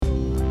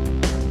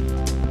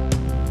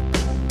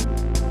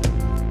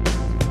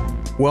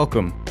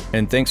Welcome,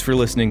 and thanks for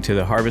listening to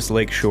the Harvest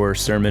Lakeshore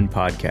Sermon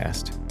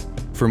Podcast.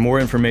 For more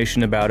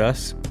information about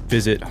us,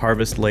 visit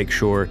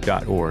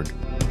harvestlakeshore.org.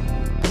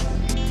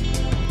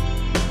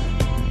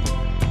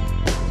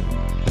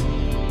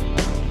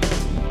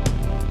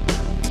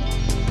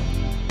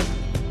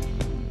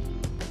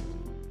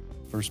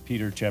 First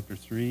Peter chapter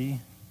 3,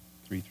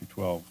 3 through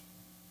 12.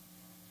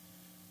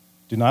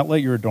 Do not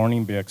let your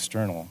adorning be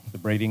external, the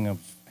braiding of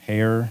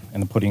hair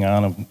and the putting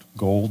on of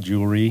gold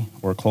jewelry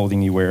or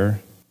clothing you wear,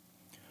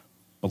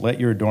 but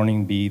let your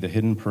adorning be the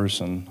hidden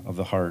person of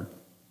the heart,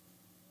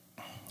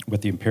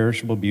 with the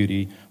imperishable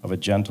beauty of a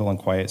gentle and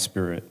quiet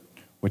spirit,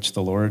 which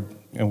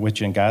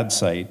in God's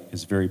sight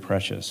is very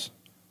precious.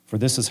 For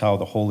this is how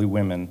the holy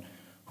women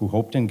who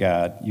hoped in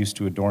God used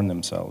to adorn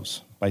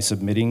themselves, by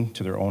submitting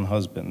to their own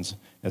husbands,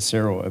 as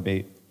Sarah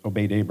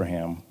obeyed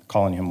Abraham,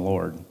 calling him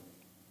Lord.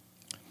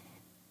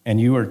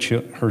 And you are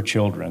her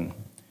children,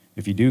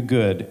 if you do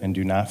good and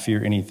do not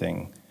fear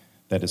anything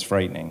that is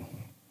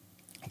frightening.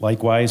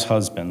 Likewise,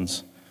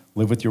 husbands,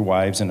 live with your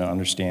wives in an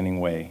understanding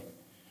way,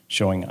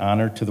 showing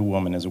honor to the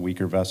woman as a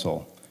weaker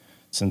vessel,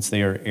 since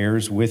they are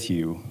heirs with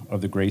you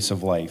of the grace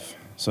of life,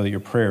 so that your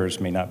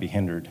prayers may not be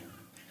hindered.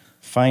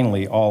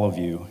 Finally, all of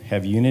you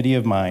have unity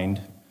of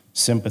mind,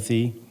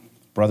 sympathy,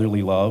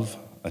 brotherly love,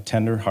 a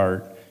tender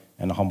heart,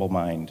 and a humble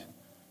mind.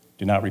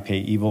 Do not repay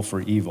evil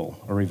for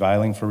evil or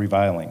reviling for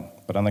reviling,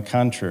 but on the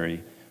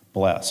contrary,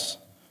 bless.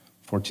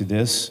 For to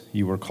this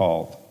you were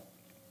called,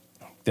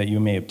 that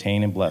you may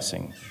obtain a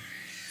blessing.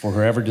 For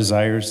whoever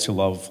desires to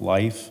love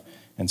life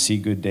and see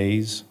good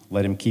days,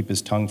 let him keep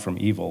his tongue from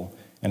evil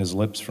and his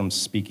lips from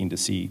speaking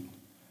deceit.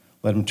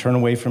 Let him turn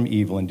away from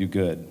evil and do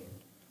good.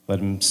 Let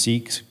him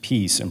seek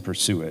peace and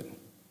pursue it.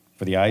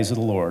 For the eyes of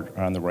the Lord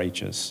are on the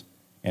righteous,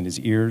 and his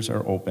ears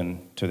are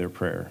open to their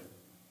prayer.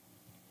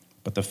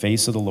 But the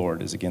face of the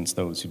Lord is against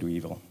those who do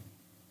evil.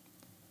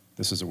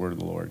 This is the word of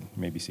the Lord.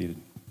 You may be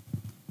seated.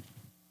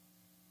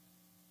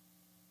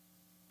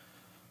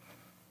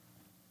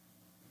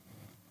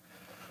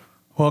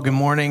 Well, good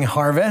morning,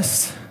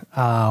 Harvest.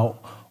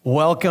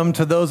 Welcome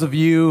to those of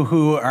you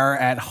who are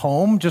at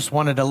home. Just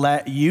wanted to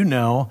let you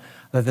know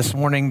that this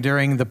morning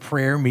during the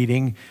prayer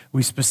meeting,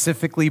 we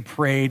specifically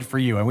prayed for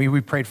you. And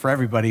we prayed for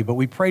everybody, but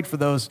we prayed for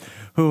those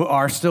who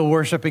are still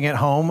worshiping at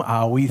home.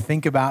 We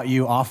think about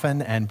you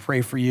often and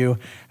pray for you,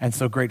 and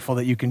so grateful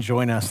that you can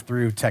join us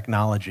through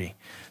technology.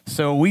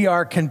 So we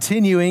are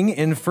continuing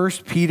in 1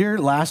 Peter.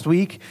 Last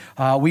week,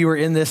 we were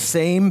in this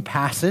same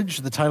passage.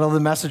 The title of the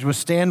message was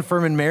Stand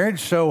Firm in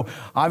Marriage. So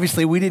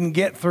obviously we didn't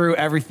get through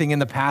everything in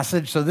the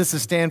passage. So this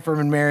is Stand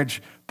Firm in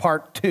Marriage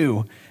Part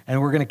 2,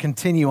 and we're going to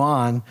continue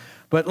on.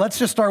 But let's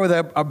just start with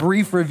a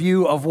brief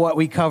review of what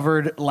we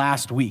covered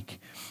last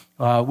week.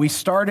 We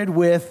started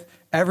with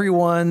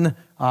everyone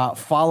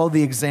follow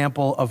the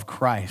example of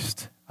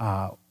Christ.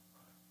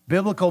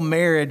 Biblical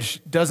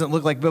marriage doesn't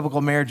look like biblical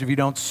marriage if you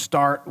don't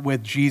start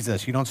with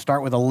Jesus. You don't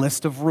start with a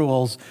list of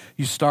rules.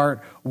 You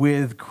start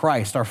with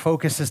Christ. Our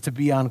focus is to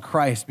be on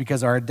Christ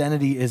because our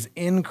identity is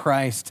in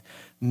Christ,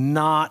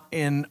 not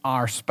in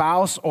our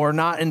spouse or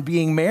not in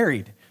being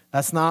married.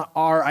 That's not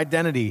our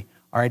identity.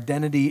 Our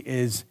identity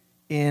is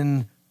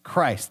in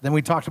Christ. Then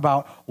we talked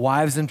about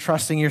wives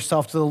entrusting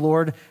yourself to the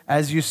Lord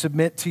as you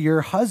submit to your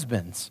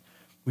husbands.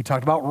 We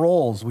talked about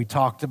roles. We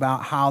talked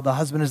about how the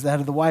husband is the head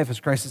of the wife as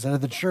Christ is the head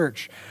of the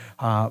church.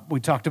 We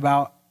talked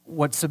about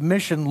what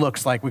submission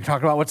looks like. We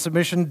talked about what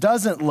submission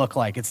doesn't look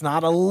like. It's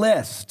not a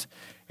list.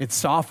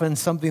 It's often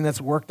something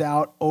that's worked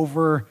out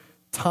over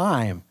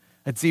time.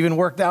 It's even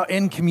worked out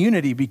in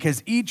community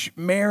because each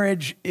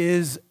marriage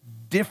is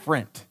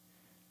different.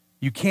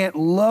 You can't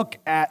look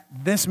at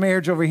this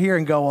marriage over here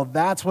and go, well,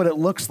 that's what it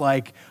looks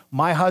like.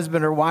 My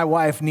husband or my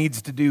wife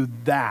needs to do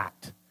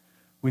that.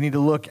 We need to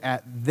look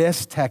at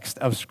this text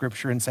of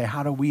Scripture and say,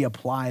 how do we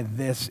apply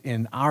this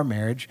in our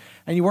marriage?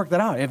 And you work that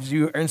out. If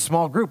you're in a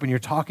small group and you're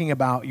talking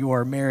about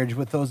your marriage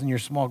with those in your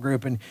small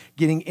group and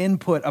getting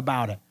input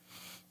about it.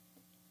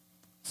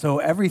 So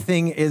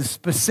everything is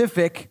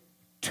specific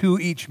to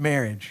each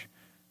marriage.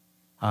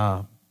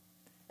 And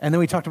then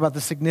we talked about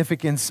the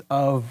significance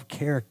of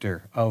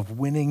character, of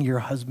winning your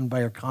husband by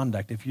your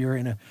conduct. If you're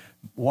in a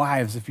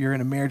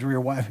marriage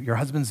where your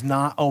husband's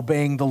not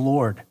obeying the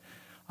Lord,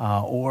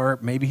 or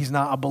maybe he's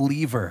not a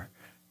believer,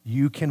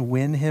 you can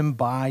win him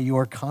by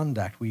your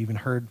conduct. We even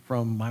heard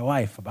from my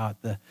wife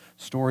about the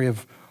story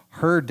of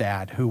her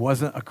dad, who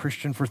wasn't a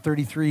Christian for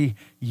 33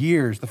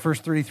 years, the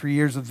first 33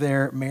 years of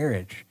their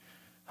marriage.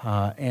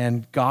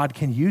 And God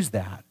can use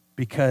that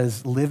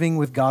because living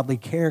with godly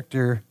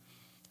character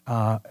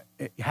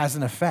it has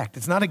an effect.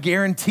 It's not a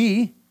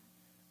guarantee.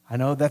 I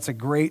know that's a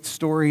great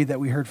story that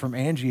we heard from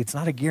Angie. It's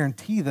not a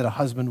guarantee that a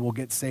husband will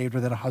get saved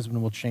or that a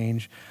husband will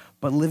change.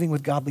 But living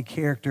with godly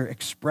character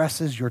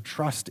expresses your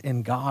trust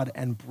in God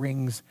and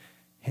brings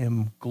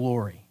him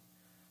glory.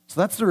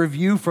 So that's the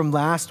review from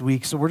last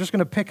week. So we're just going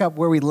to pick up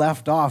where we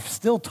left off,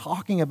 still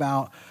talking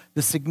about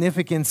the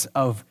significance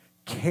of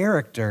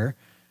character.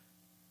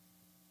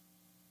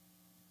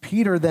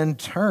 Peter then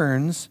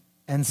turns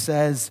and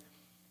says,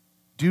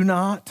 do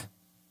not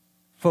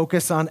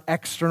focus on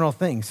external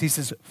things. He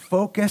says,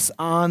 focus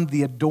on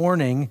the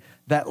adorning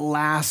that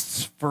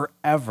lasts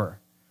forever.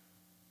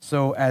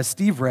 So as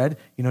Steve read,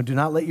 do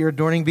not let your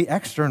adorning be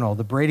external,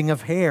 the braiding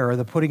of hair or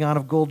the putting on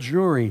of gold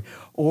jewelry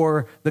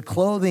or the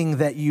clothing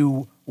that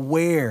you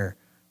wear,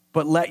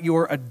 but let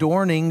your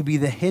adorning be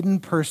the hidden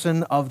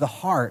person of the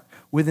heart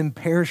with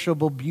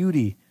imperishable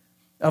beauty,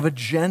 of a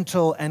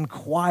gentle and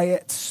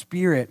quiet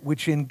spirit,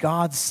 which in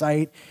God's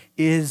sight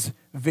is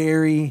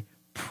very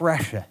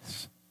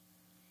precious.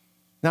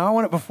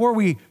 Now, before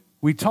we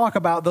talk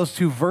about those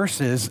two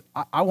verses,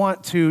 I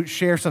want to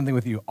share something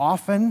with you.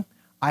 Often,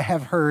 I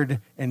have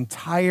heard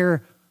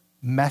entire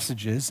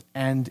messages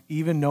and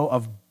even know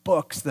of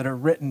books that are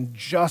written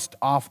just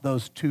off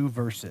those two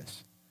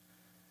verses.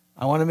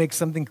 I want to make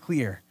something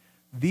clear.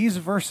 These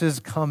verses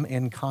come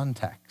in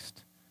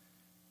context.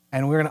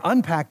 And we're going to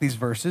unpack these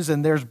verses,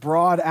 and there's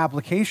broad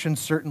application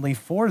certainly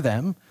for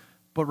them.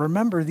 But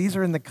remember, these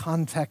are in the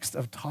context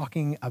of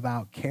talking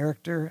about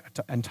character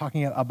and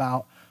talking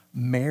about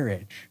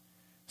marriage.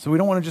 So we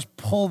don't want to just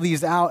pull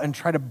these out and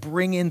try to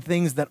bring in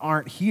things that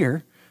aren't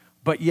here,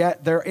 but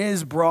yet there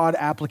is broad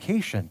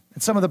application.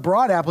 And some of the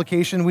broad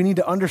application, we need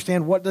to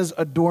understand, what does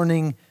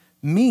adorning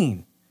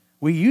mean?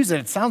 We use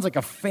it. It sounds like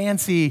a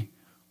fancy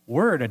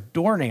word,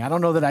 adorning. I don't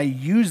know that I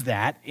use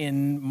that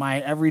in my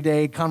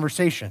everyday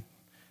conversation.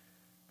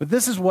 But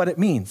this is what it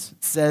means.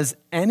 It says,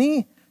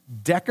 any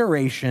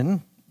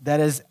decoration that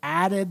is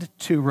added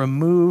to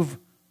remove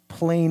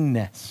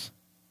plainness,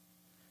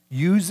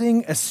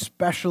 using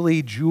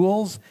especially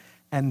jewels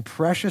and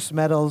precious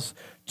metals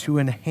to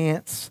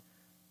enhance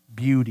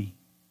beauty.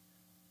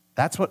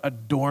 That's what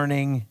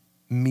adorning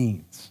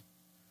means.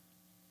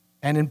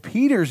 And in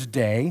Peter's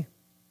day,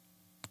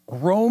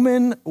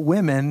 Roman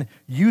women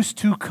used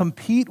to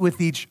compete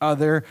with each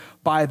other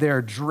by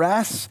their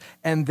dress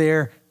and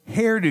their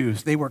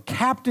hairdos. They were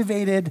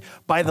captivated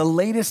by the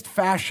latest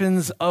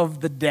fashions of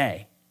the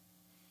day.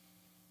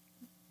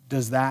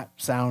 Does that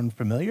sound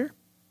familiar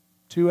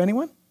to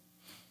anyone?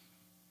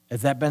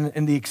 Has that been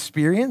in the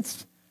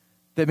experience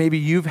that maybe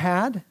you've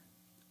had?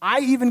 I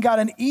even got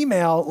an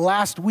email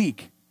last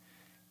week.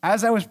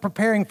 As I was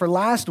preparing for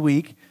last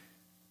week,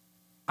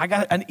 I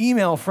got an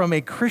email from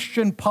a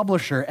Christian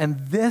publisher, and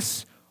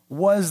this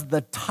was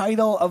the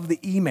title of the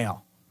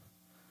email.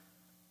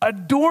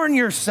 Adorn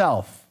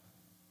yourself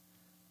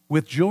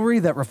with jewelry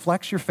that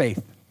reflects your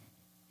faith,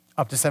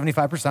 up to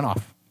 75%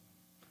 off.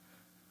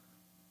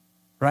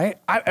 Right?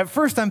 At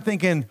first I'm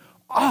thinking,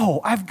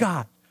 I've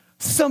got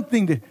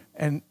something to,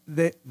 and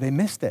they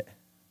missed it.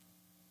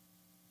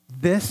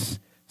 This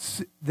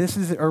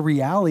is a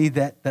reality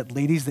that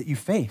ladies, that you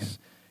face.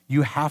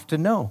 You have to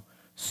know.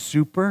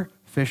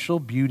 Superficial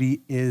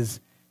beauty is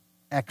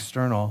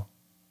external.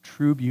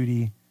 True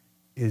beauty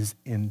is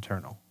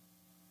internal.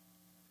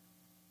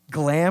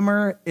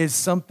 Glamour is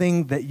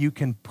something that you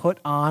can put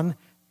on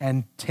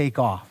and take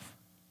off.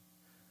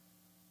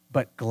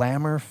 But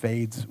glamour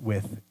fades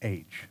with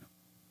age.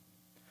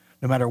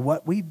 No matter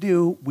what we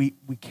do, we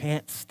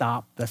can't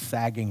stop the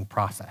sagging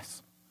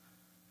process,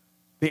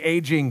 the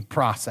aging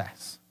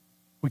process.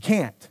 We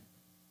can't.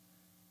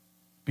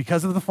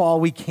 Because of the fall,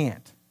 we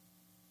can't.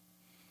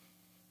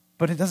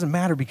 But it doesn't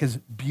matter, because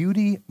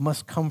beauty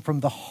must come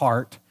from the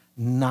heart,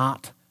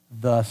 not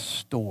the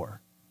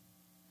store.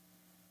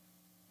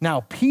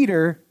 Now,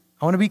 Peter,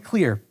 I want to be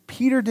clear.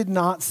 Peter did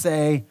not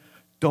say,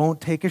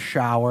 don't take a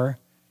shower.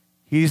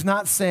 He's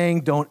not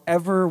saying, don't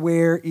ever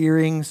wear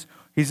earrings.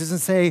 He doesn't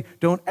say,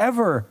 don't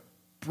ever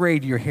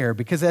braid your hair,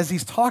 because as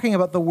he's talking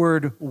about the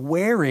word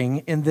wearing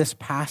in this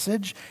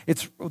passage,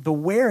 the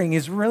wearing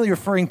is really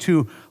referring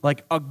to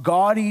like a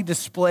gaudy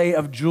display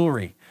of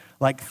jewelry,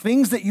 like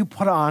things that you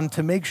put on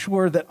to make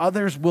sure that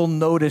others will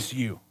notice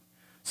you,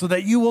 so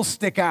that you will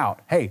stick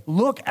out. Hey,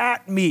 look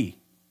at me.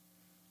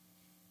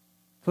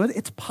 So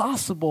it's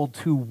possible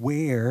to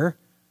wear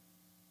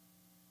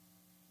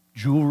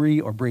jewelry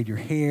or braid your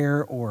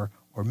hair or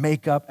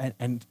makeup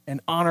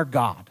and honor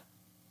God.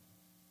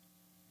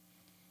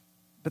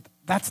 But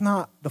that's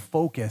not the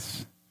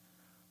focus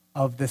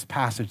of this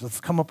passage. Let's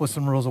come up with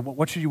some rules of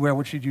what should you wear,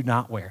 what should you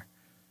not wear.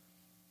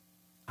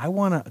 I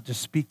want to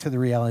just speak to the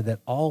reality that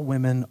all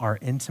women are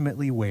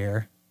intimately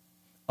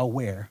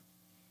aware.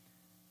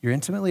 You're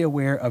intimately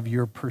aware of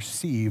your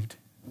perceived.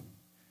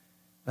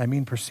 I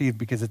mean perceived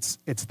because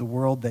it's the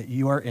world that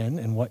you are in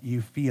and what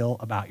you feel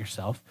about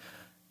yourself.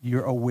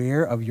 You're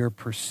aware of your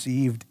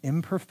perceived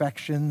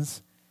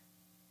imperfections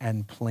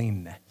and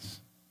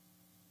plainness.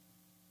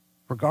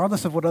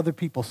 Regardless of what other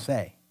people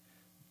say,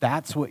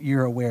 that's what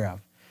you're aware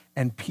of.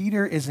 And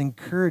Peter is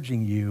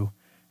encouraging you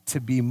to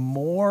be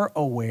more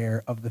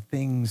aware of the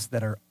things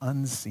that are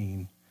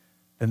unseen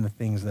than the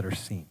things that are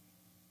seen.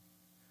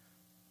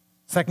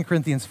 2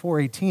 Corinthians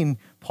 4:18,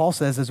 Paul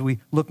says, as we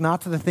look not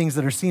to the things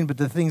that are seen, but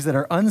to the things that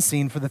are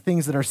unseen, for the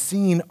things that are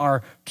seen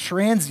are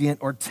transient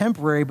or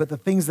temporary, but the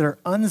things that are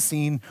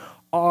unseen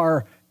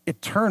are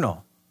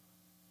eternal.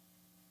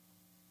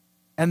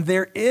 And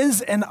there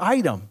is an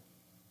item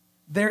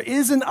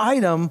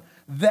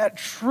that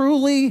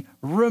truly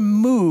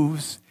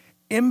removes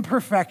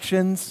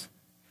imperfections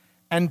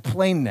and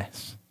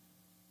plainness.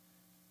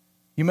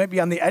 You might be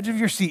on the edge of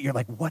your seat. You're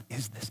like, what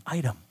is this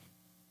item?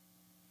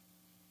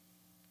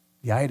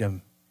 The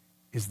item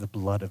is the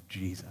blood of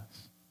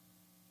Jesus.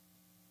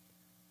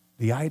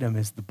 The item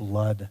is the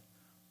blood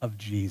of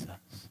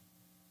Jesus.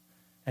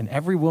 And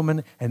every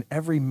woman and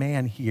every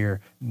man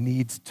here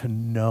needs to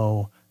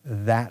know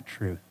that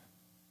truth.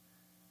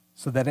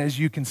 So that as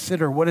you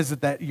consider what is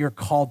it that you're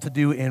called to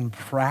do in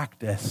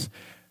practice,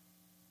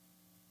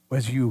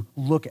 as you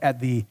look at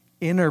the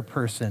inner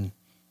person,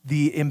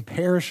 the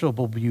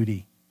imperishable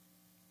beauty,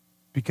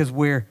 because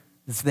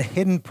it's the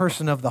hidden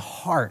person of the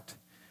heart,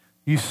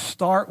 you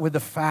start with the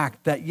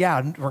fact that,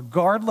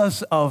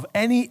 regardless of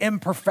any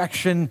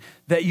imperfection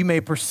that you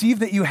may perceive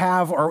that you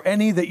have or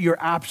any that you're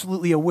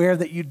absolutely aware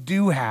that you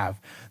do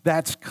have,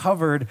 that's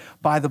covered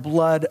by the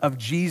blood of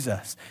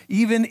Jesus.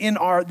 Even in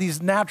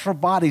these natural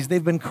bodies,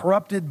 they've been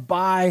corrupted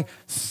by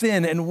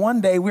sin. And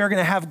one day we are going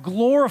to have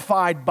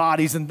glorified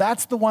bodies, and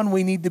that's the one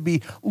we need to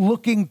be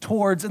looking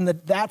towards, and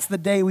that's the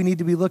day we need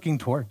to be looking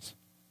towards.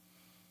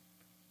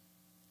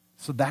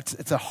 So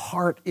it's a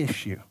heart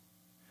issue.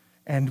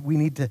 And we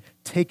need to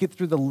take it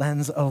through the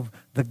lens of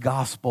the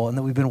gospel and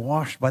that we've been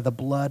washed by the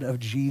blood of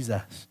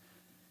Jesus.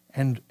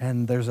 And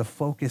there's a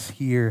focus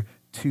here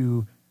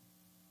to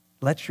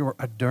let your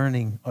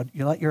adorning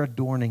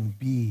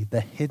be the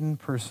hidden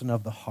person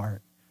of the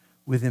heart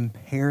with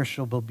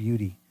imperishable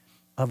beauty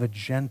of a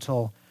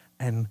gentle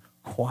and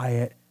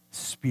quiet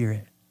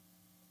spirit.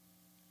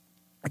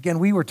 Again,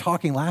 we were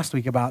talking last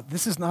week about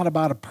this is not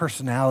about a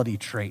personality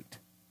trait.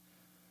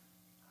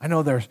 I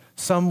know there's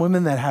some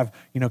women that have,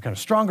 kind of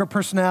stronger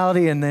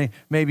personality, and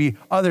maybe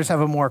others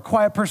have a more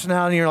quiet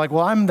personality. And you're like,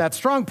 well, I'm that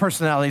strong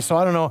personality, so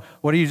I don't know.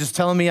 What are you just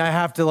telling me I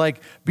have to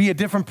be a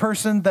different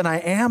person than I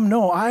am?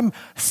 No, I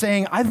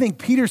think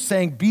Peter's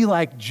saying, be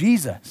like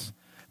Jesus.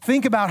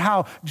 Think about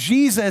how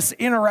Jesus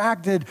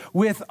interacted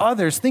with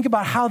others. Think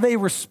about how they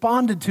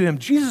responded to him.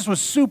 Jesus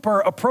was super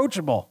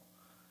approachable.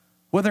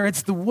 Whether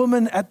it's the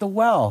woman at the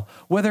well,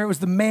 whether it was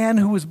the man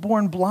who was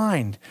born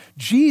blind,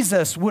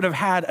 Jesus would have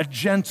had a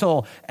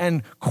gentle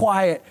and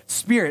quiet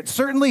spirit.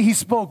 Certainly he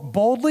spoke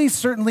boldly.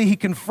 Certainly he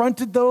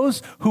confronted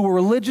those who were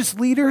religious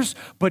leaders.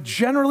 But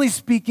generally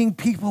speaking,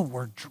 people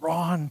were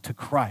drawn to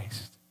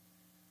Christ.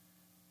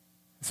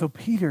 So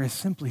Peter is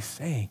simply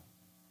saying,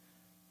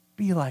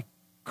 be like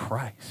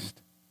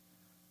Christ.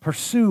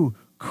 Pursue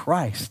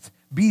Christ.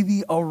 Be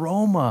the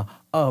aroma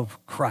of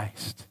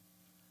Christ.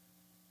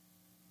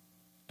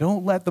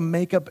 Don't let the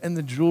makeup and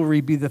the jewelry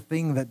be the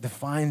thing that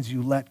defines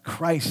you. Let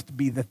Christ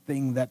be the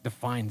thing that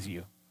defines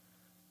you.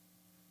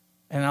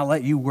 And I'll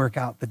let you work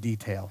out the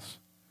details.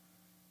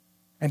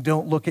 And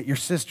don't look at your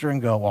sister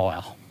and go,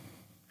 well,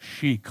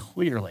 she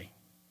clearly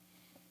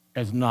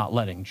is not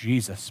letting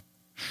Jesus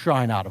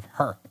shine out of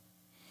her.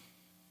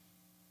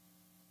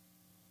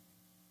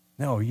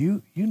 No,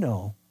 you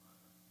know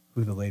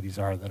who the ladies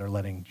are that are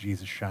letting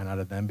Jesus shine out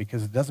of them,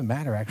 because it doesn't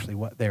matter actually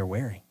what they're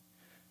wearing,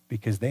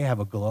 because they have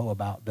a glow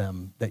about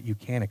them that you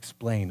can't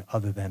explain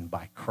other than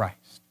by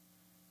Christ.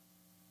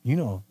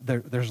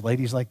 There's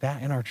ladies like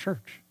that in our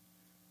church.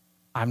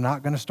 I'm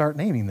not going to start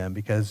naming them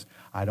because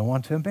I don't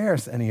want to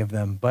embarrass any of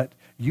them, but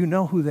you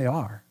know who they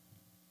are.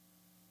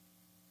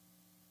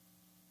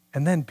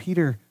 And then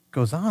Peter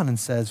goes on and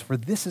says, for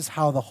this is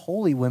how the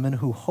holy women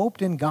who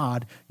hoped in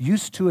God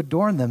used to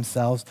adorn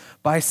themselves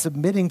by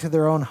submitting to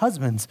their own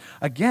husbands.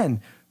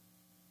 Again,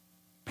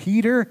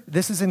 Peter,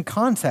 this is in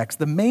context.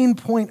 The main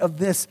point of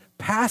this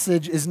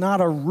passage is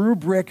not a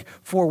rubric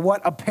for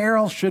what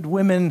apparel should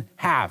women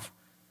have,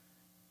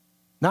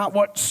 not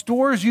what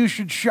stores you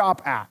should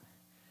shop at.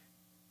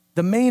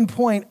 The main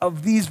point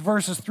of these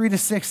verses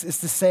 3-6 is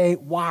to say,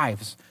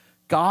 wives,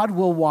 God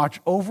will watch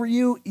over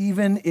you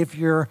even if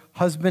your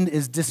husband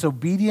is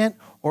disobedient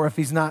or if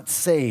he's not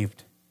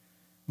saved.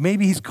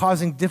 Maybe he's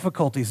causing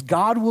difficulties.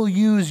 God will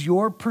use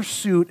your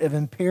pursuit of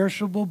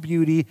imperishable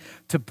beauty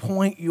to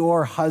point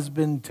your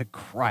husband to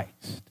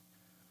Christ.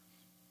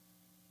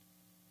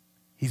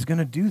 He's going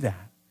to do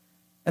that.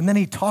 And then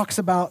he talks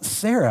about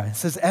Sarah. It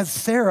says, as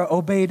Sarah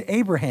obeyed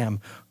Abraham,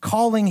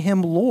 calling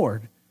him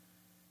Lord.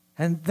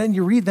 And then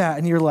you read that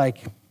and you're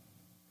like,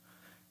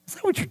 is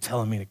that what you're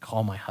telling me to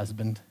call my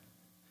husband?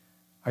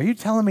 Are you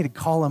telling me to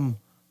call him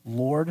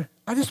Lord?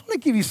 I just want to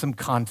give you some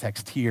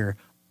context here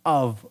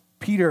of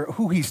Peter,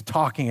 who he's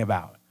talking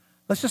about.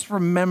 Let's just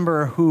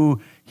remember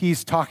who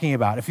he's talking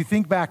about. If you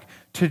think back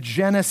to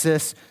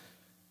Genesis,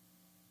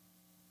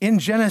 in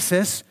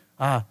Genesis,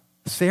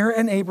 Sarah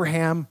and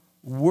Abraham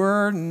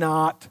were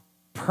not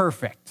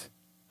perfect,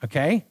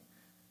 okay?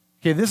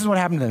 Okay, this is what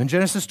happened to them. In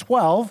Genesis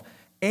 12,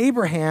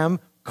 Abraham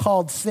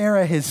called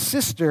Sarah his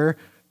sister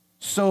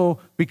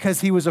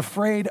because he was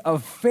afraid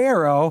of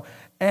Pharaoh,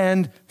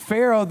 and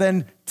Pharaoh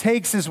then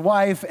takes his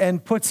wife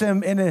and puts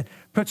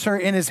her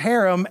in his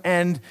harem,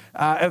 and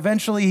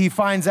eventually he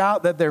finds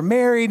out that they're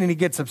married and he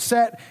gets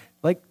upset.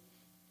 Like,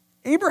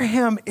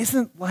 Abraham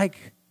isn't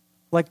like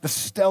the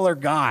stellar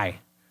guy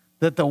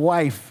that the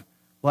wife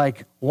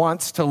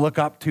wants to look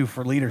up to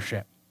for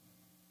leadership.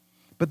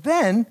 But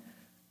then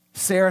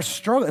Sarah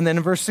struggles. And then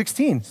in verse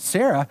 16,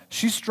 Sarah,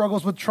 she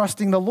struggles with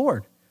trusting the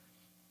Lord.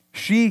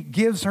 She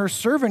gives her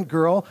servant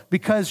girl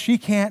because she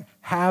can't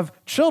have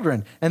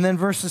children. And then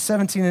verses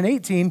 17 and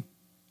 18,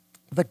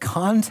 the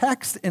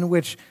context in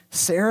which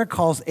Sarah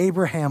calls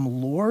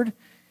Abraham Lord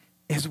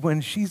is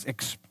when she's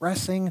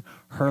expressing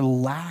her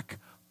lack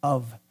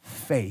of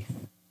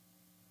faith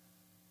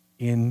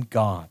in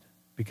God.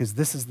 Because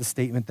this is the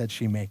statement that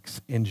she makes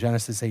in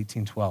Genesis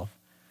 18:12. It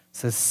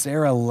says,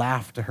 Sarah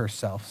laughed to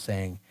herself,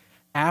 saying,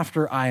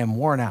 after I am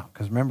worn out,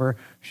 because remember,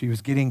 she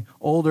was getting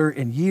older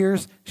in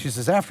years. She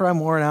says, after I'm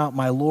worn out,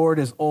 my Lord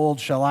is old,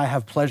 shall I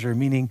have pleasure?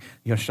 Meaning,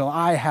 shall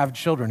I have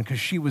children? Because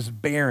she was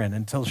barren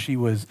until she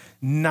was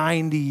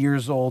 90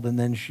 years old, and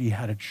then she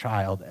had a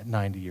child at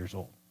 90 years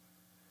old.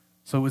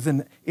 So it was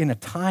in a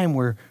time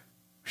where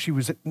she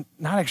was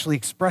not actually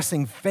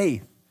expressing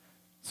faith.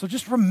 So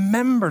just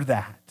remember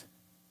that.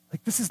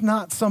 Like, this is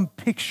not some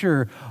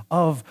picture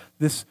of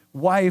this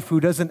wife who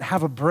doesn't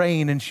have a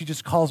brain and she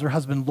just calls her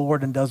husband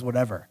Lord and does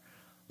whatever.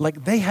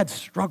 Like, they had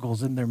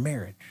struggles in their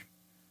marriage.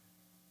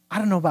 I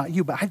don't know about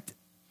you, but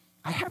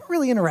I haven't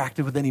really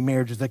interacted with any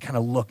marriages that kind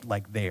of looked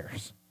like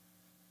theirs.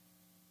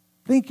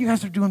 I think you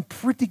guys are doing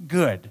pretty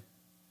good.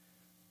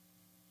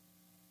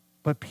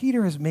 But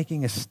Peter is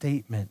making a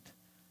statement,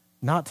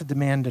 not to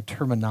demand a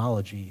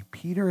terminology.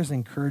 Peter is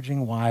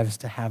encouraging wives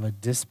to have a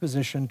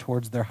disposition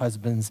towards their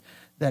husbands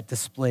that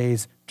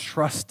displays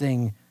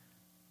trusting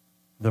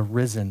the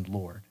risen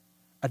Lord,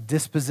 a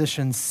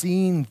disposition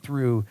seen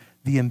through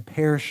the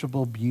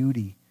imperishable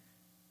beauty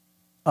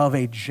of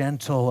a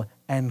gentle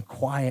and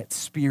quiet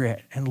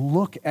spirit. And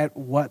look at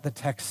what the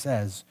text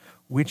says,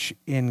 which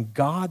in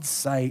God's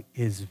sight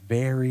is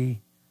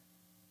very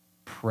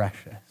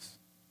precious.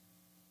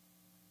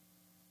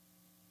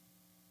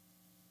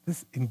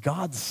 In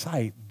God's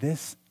sight,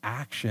 this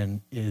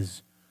action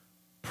is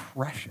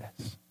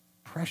precious.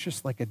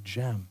 Precious like a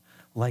gem,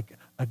 like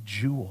a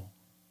jewel.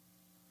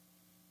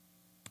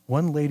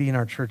 One lady in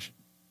our church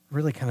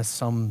really kind of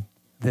summed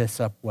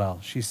this up well.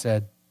 She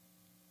said,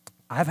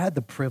 I've had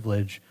the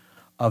privilege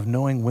of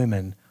knowing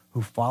women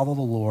who follow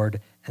the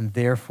Lord and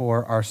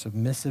therefore are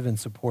submissive and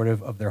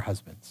supportive of their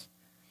husbands.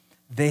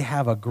 They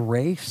have a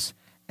grace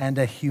and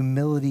a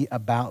humility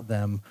about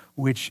them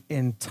which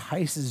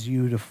entices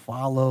you to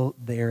follow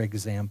their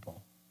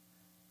example.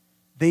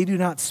 They do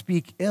not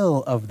speak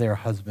ill of their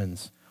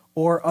husbands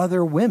or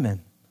other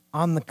women.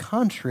 On the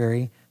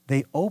contrary,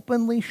 they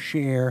openly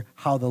share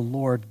how the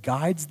Lord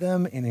guides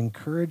them in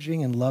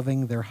encouraging and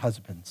loving their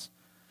husbands.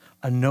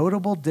 A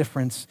notable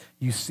difference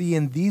you see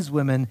in these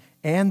women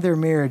and their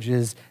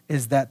marriages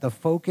is that the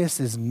focus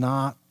is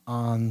not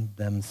on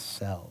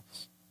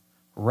themselves.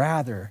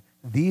 Rather,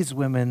 these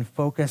women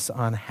focus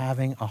on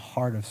having a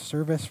heart of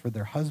service for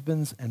their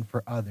husbands and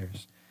for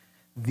others.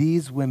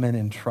 These women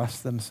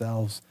entrust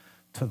themselves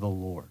to the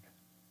Lord.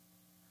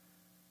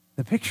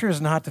 The picture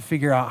is not to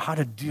figure out how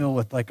to deal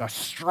with like a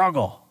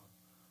struggle.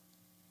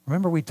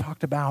 Remember, we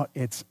talked about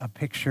it's a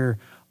picture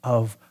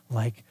of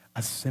like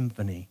a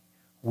symphony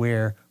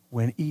where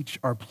when each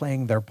are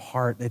playing their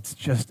part, it's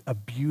just a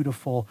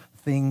beautiful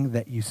thing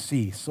that you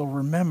see. So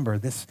remember,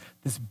 this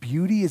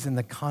beauty is in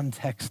the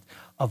context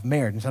of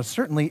marriage. And so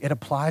certainly it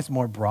applies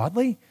more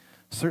broadly,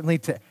 certainly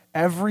to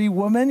every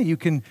woman. You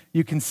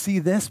can see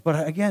this,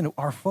 but again,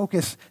 our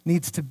focus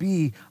needs to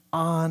be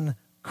on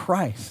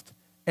Christ.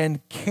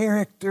 And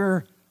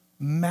character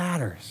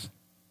matters.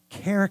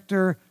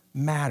 Character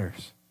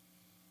matters.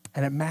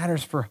 And it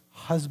matters for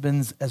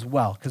husbands as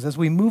well. Because as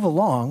we move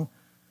along,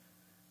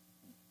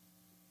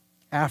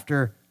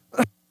 after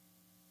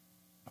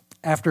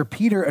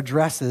Peter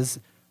addresses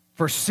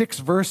for 6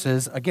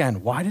 verses,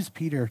 again, why does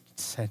Peter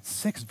set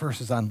 6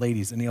 verses on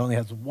ladies and he only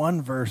has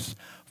 1 verse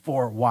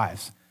for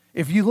wives?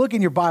 If you look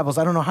in your Bibles,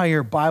 I don't know how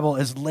your Bible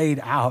is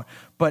laid out,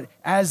 but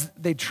as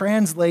they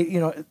translate,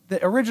 the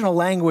original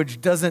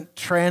language doesn't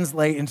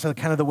translate into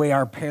kind of the way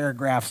our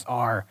paragraphs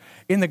are.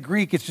 In the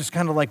Greek, it's just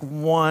kind of like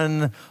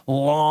one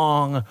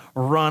long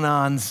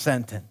run-on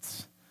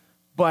sentence.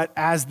 But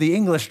as the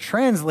English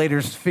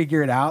translators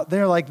figure it out,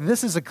 they're like,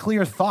 this is a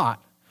clear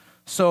thought.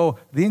 So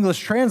the English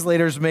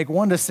translators make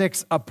 1 to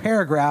 6 a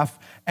paragraph,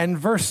 and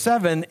verse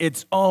 7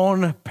 its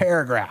own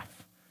paragraph.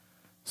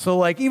 So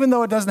like, even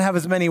though it doesn't have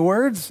as many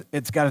words,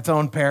 it's got its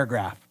own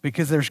paragraph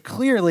because there's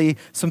clearly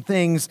some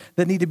things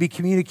that need to be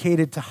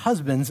communicated to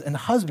husbands. And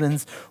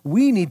husbands,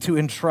 we need to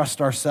entrust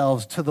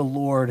ourselves to the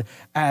Lord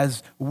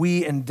as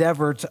we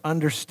endeavor to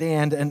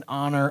understand and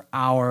honor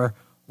our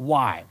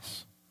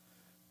wives.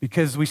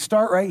 Because we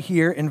start right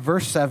here in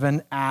verse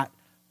 7 at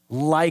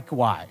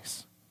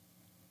likewise.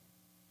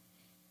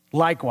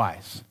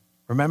 Likewise.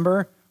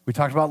 Remember, we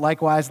talked about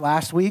likewise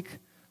last week.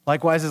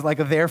 Likewise is like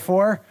a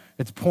therefore.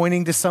 It's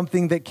pointing to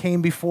something that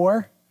came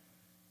before.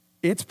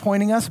 It's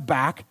pointing us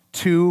back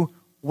to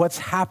what's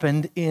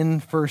happened in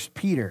 1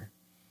 Peter.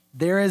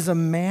 There is a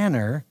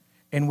manner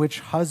in which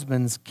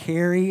husbands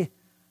carry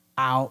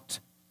out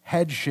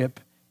headship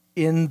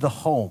in the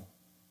home.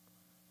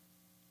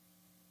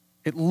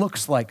 It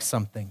looks like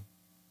something.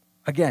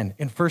 Again,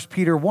 in 1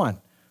 Peter 1,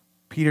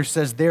 Peter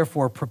says,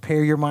 therefore,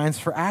 prepare your minds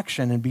for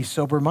action and be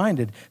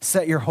sober-minded.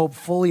 Set your hope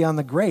fully on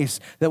the grace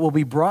that will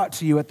be brought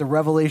to you at the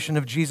revelation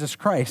of Jesus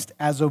Christ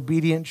as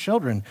obedient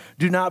children.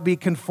 Do not be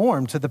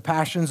conformed to the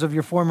passions of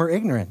your former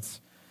ignorance.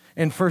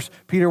 In 1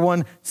 Peter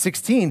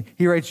 1:16,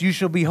 he writes, you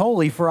shall be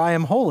holy, for I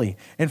am holy.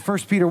 In 1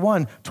 Peter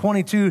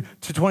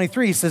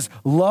 1:22-23, he says,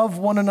 love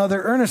one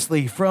another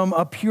earnestly from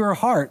a pure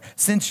heart,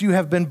 since you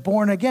have been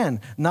born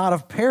again, not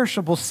of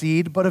perishable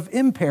seed, but of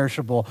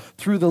imperishable,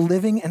 through the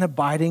living and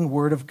abiding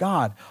word of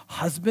God.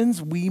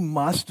 Husbands, we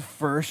must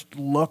first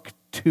look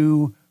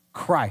to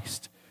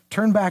Christ.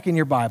 Turn back in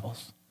your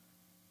Bibles.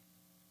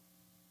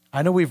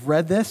 I know we've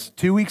read this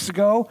 2 weeks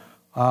ago.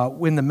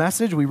 In the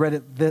message, we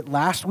read it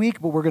last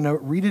week, but we're going to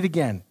read it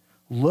again.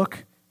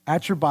 Look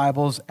at your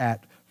Bibles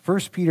at 1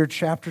 Peter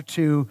chapter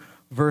 2,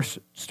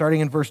 starting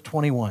in verse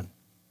 21.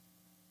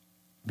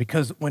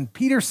 Because when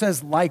Peter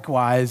says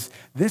likewise,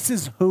 this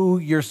is who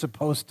you're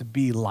supposed to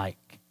be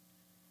like.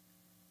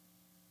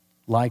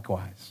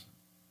 Likewise,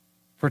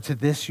 for to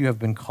this you have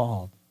been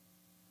called,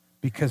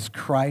 because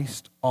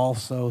Christ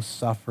also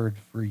suffered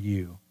for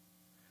you,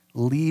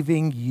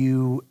 leaving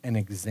you an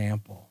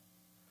example,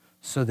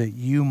 so that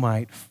you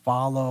might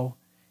follow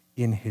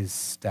in his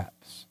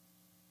steps.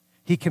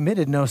 He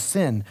committed no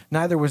sin,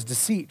 neither was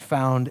deceit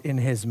found in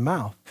his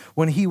mouth.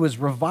 When he was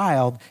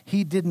reviled,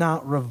 he did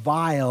not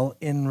revile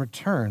in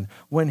return.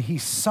 When he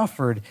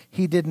suffered,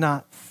 he did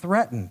not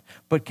threaten,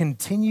 but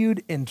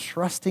continued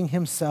entrusting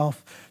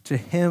himself to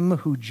him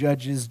who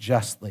judges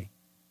justly.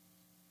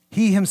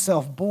 He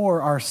himself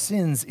bore our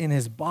sins in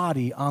his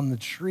body on the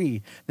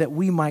tree, that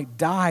we might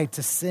die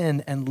to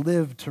sin and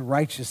live to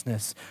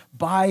righteousness.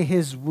 By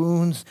his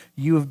wounds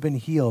you have been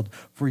healed,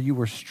 for you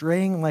were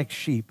straying like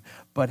sheep,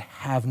 but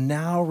have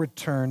now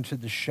returned to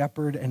the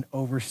shepherd and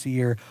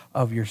overseer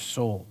of your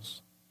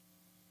souls.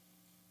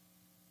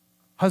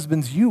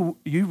 Husbands, you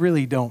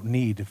really don't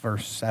need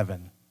verse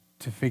 7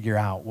 to figure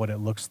out what it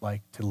looks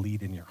like to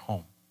lead in your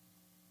home.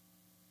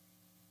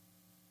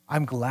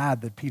 I'm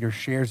glad that Peter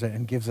shares it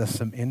and gives us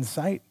some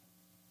insight.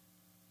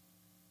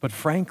 But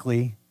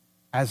frankly,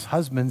 as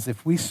husbands,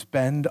 if we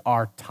spend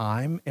our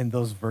time in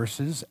those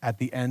verses at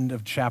the end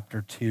of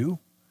chapter 2,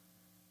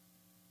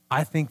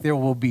 I think there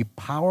will be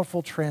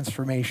powerful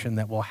transformation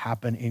that will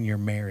happen in your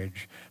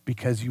marriage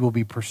because you will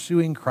be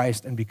pursuing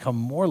Christ and become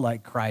more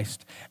like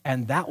Christ.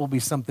 And that will be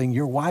something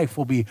your wife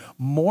will be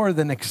more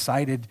than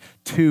excited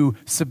to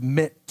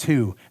submit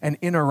to and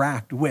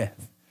interact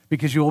with,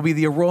 because you will be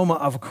the aroma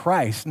of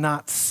Christ,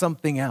 not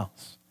something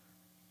else.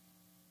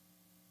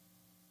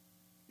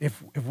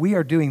 If we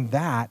are doing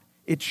that,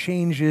 it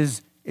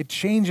changes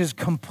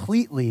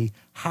completely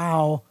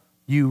how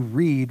you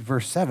read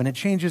verse 7. It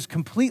changes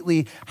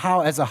completely how,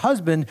 as a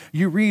husband,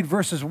 you read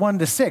verses 1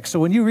 to 6. So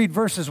when you read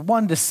verses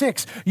 1 to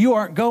 6, you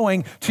aren't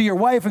going to your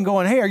wife and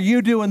going, hey, are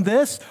you doing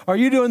this? Are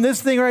you doing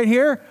this thing right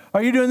here?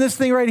 Are you doing this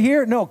thing right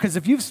here? No, because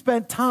if you've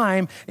spent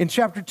time in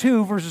chapter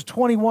 2, verses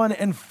 21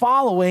 and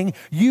following,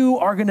 you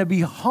are going to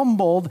be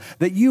humbled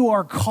that you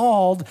are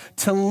called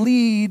to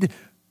lead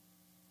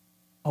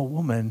a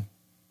woman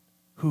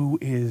who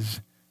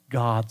is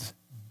God's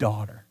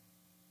daughter.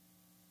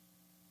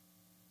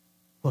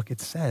 Look,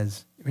 it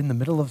says in the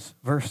middle of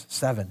verse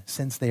 7,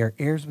 since they are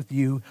heirs with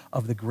you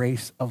of the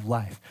grace of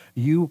life,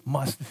 you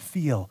must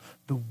feel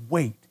the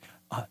weight.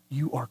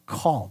 You are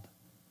called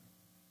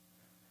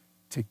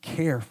to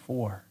care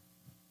for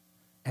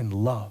and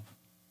love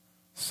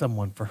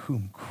someone for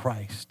whom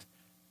Christ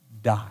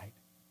died.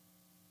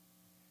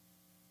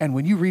 And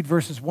when you read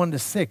verses 1 to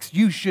 6,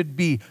 you should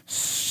be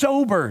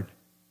sobered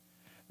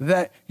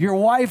that your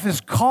wife is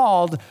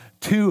called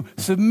to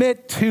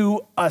submit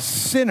to a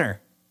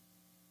sinner.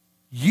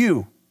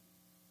 You.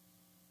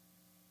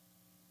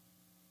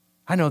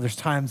 I know there's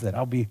times that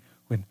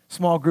when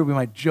small group, we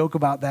might joke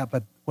about that,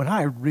 but when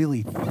I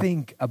really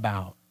think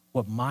about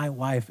what my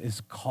wife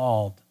is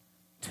called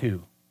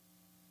to,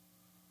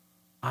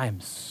 I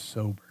am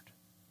sobered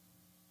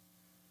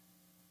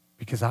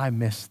because I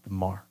missed the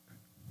mark.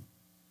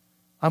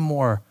 I'm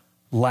more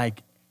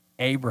like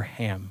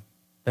Abraham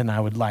than I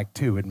would like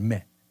to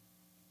admit.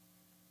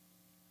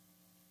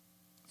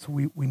 So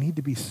we need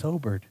to be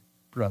sobered,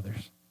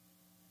 brothers.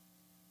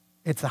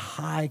 It's a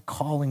high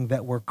calling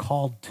that we're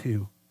called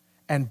to.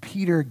 And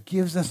Peter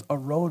gives us a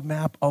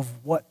roadmap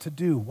of what to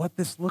do, what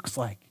this looks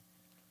like.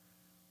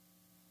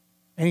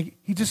 And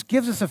he just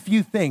gives us a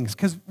few things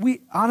because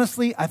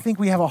I think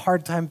we have a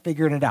hard time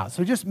figuring it out.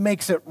 So he just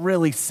makes it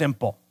really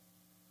simple.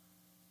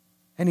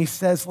 And he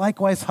says,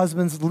 likewise,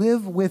 husbands,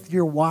 live with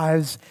your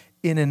wives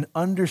in an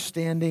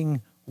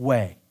understanding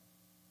way.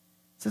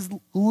 It says,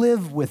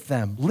 live with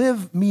them.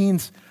 Live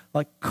means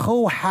like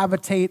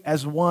cohabitate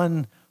as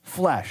one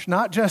flesh,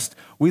 not just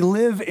we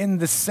live at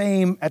the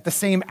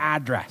same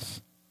address.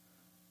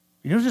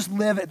 You don't just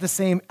live at the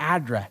same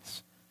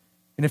address.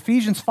 In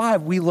Ephesians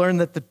 5, we learn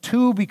that the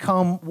two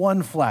become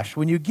one flesh.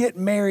 When you get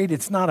married,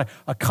 it's not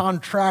a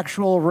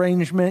contractual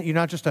arrangement. You're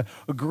not just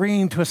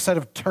agreeing to a set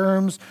of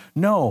terms.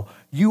 No,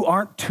 you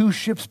aren't two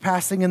ships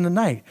passing in the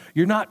night.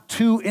 You're not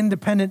two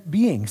independent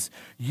beings.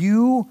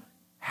 You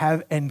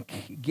have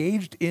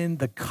engaged in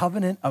the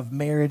covenant of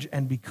marriage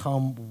and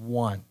become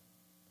one.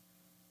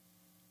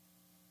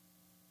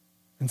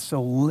 And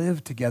so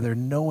live together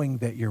knowing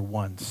that you're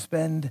one.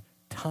 Spend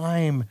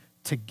time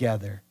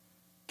together.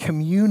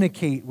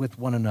 Communicate with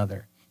one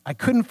another. I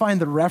couldn't find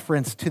the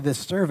reference to this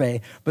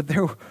survey, but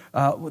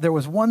there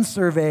was one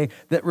survey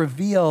that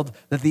revealed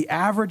that the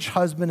average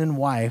husband and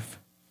wife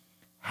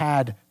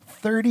had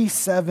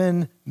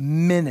 37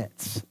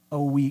 minutes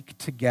a week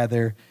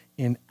together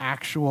in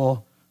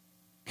actual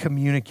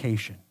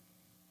communication.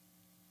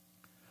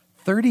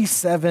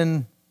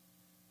 37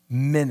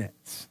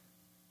 minutes.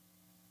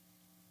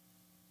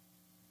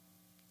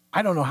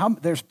 I don't know how,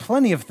 there's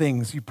plenty of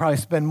things you probably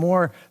spend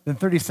more than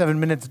 37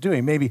 minutes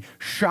doing. Maybe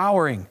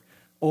showering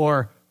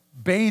or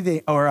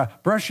bathing or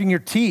brushing your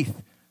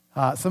teeth.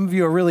 Some of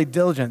you are really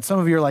diligent. Some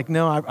of you are like,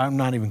 no, I'm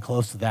not even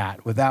close to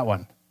that with that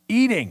one.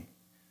 Eating.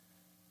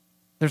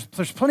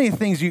 There's plenty of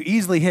things you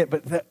easily hit,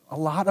 but a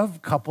lot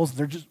of couples,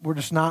 we're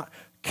just not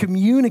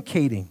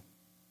communicating.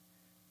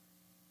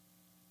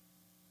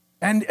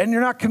 And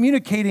you're not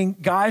communicating,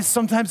 guys,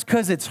 sometimes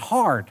because it's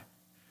hard.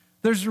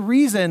 There's a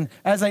reason,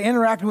 as I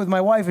interacted with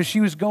my wife as she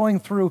was going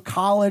through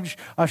college,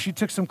 she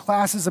took some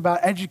classes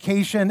about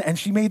education, and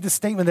she made this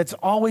statement that's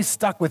always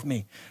stuck with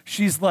me.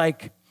 She's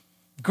like,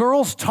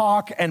 girls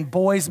talk and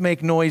boys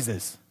make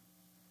noises.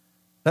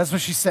 That's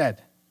what she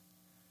said.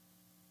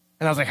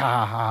 And I was like,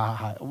 ha, ha,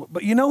 ha, ha.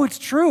 But you know, it's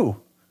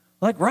true.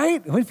 Like,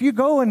 right? If you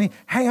go and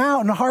hang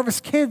out and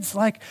harvest kids,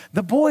 like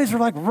the boys are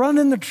like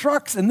running the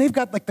trucks and they've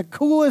got like the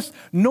coolest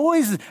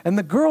noises and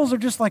the girls are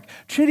just like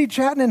chitty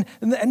chatting.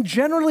 And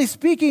generally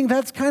speaking,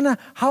 that's kind of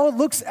how it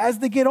looks as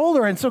they get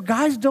older. And so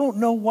guys don't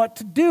know what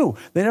to do.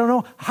 They don't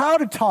know how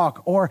to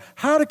talk or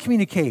how to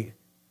communicate.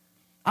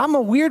 I'm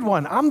a weird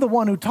one. I'm the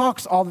one who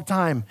talks all the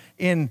time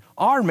in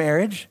our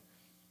marriage.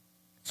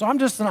 So I'm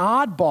just an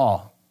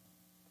oddball.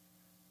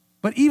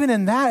 But even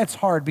in that, it's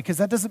hard because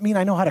that doesn't mean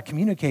I know how to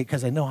communicate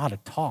because I know how to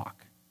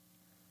talk.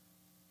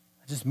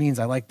 It just means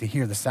I like to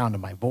hear the sound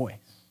of my voice.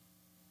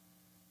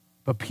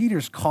 But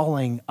Peter's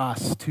calling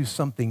us to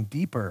something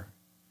deeper,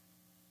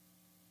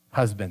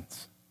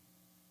 husbands.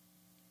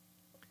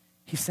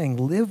 He's saying,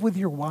 live with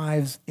your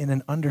wives in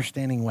an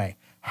understanding way.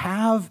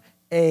 Have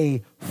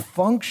a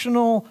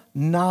functional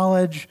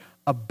knowledge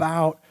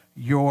about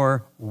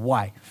your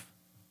wife.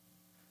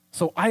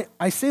 So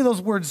I say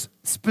those words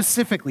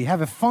specifically, have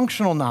a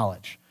functional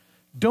knowledge.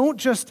 Don't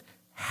just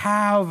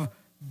have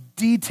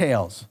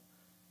details.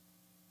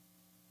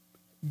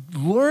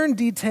 Learn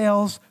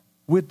details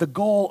with the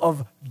goal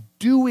of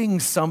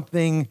doing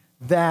something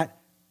that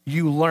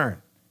you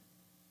learn.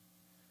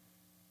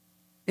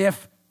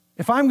 If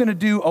I'm going to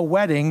do a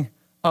wedding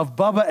of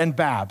Bubba and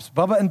Babs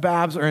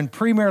are in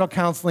premarital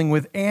counseling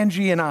with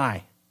Angie and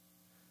I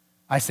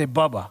say,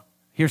 Bubba,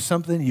 here's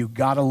something you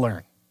got to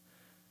learn.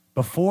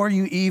 Before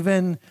you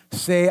even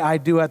say I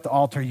do at the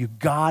altar, you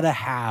gotta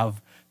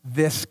have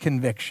this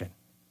conviction.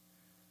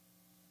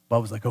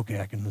 Bubba's like, okay,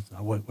 I can listen.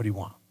 What do you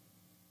want?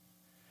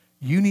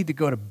 You need to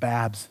go to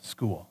Babs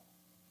school.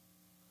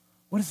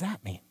 What does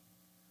that mean?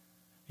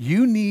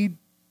 You need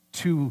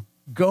to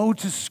go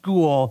to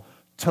school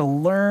to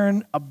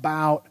learn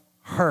about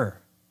her.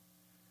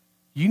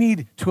 You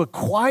need to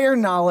acquire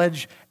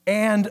knowledge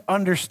and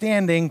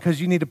understanding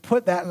because you need to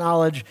put that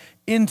knowledge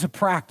into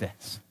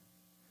practice.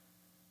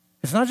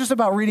 It's not just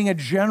about reading a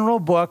general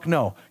book.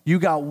 No, you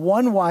got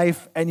one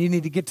wife and you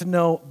need to get to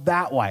know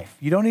that wife.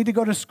 You don't need to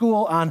go to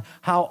school on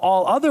how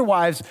all other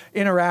wives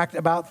interact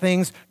about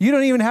things. You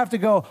don't even have to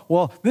go,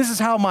 well, this is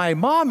how my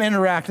mom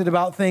interacted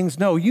about things.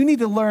 No, you need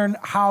to learn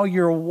how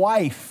your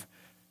wife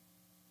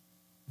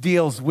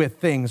deals with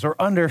things or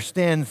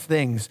understands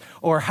things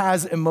or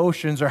has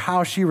emotions or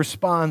how she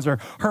responds or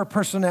her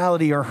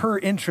personality or her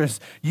interests.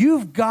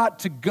 You've got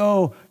to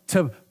go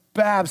to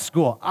Babs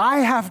school. I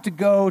have to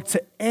go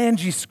to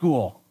Angie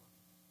school.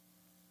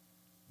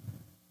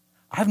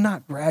 I've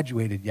not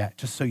graduated yet,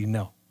 just so you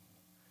know.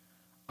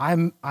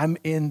 I'm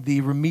in the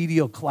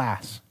remedial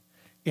class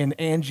in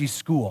Angie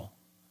school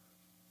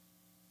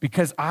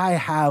because I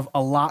have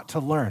a lot to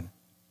learn.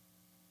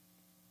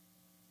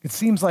 It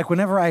seems like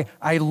whenever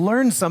I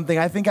learn something,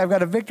 I think I've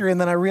got a victory,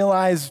 and then I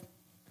realize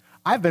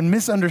I've been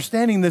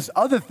misunderstanding this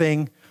other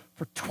thing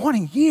for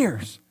 20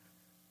 years.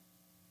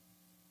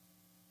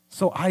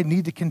 So I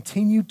need to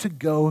continue to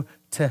go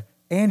to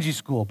Angie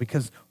school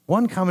because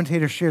one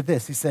commentator shared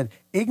this. He said,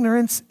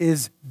 ignorance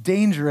is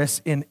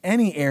dangerous in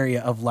any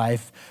area of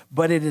life,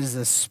 but it is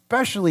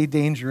especially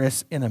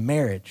dangerous in a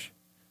marriage.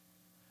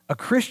 A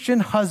Christian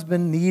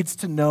husband needs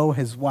to know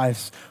his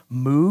wife's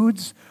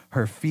moods,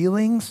 her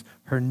feelings,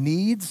 her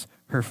needs,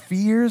 her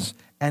fears,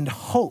 and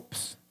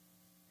hopes.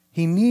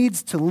 He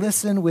needs to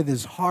listen with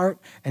his heart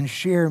and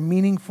share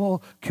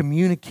meaningful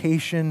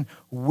communication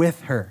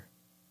with her.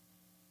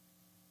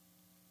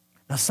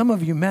 Now, some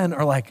of you men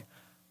are like,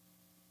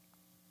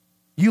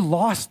 you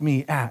lost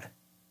me at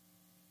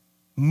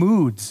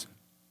moods.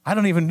 I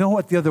don't even know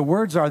what the other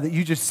words are that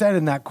you just said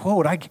in that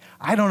quote.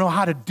 I don't know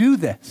how to do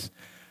this.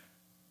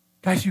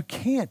 Guys, you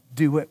can't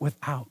do it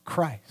without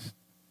Christ.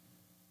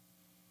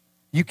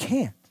 You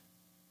can't.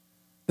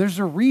 There's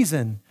a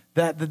reason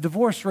that the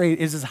divorce rate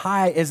is as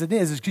high as it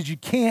is because you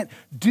can't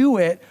do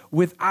it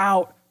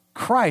without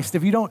Christ.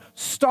 If you don't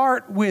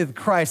start with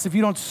Christ, if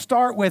you don't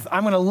start with,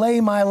 I'm going to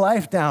lay my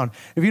life down,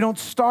 if you don't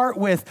start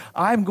with,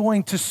 I'm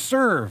going to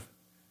serve,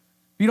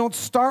 if you don't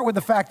start with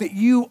the fact that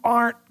you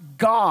aren't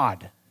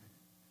God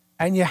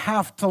and you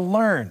have to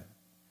learn,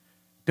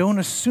 don't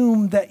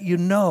assume that you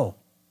know,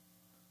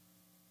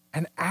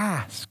 and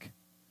ask.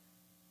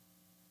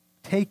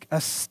 Take a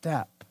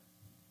step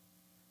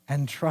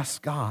and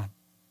trust God.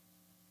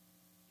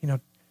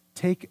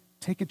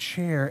 Take a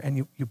chair and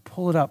you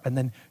pull it up, and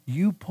then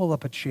you pull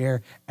up a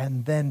chair,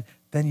 and then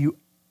you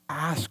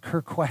ask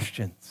her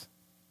questions.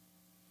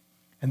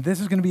 And this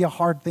is going to be a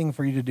hard thing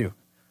for you to do.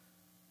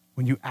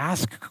 When you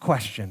ask a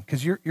question,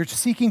 because you're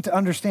seeking to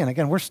understand.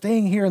 Again, we're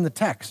staying here in the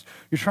text.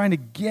 You're trying to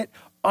get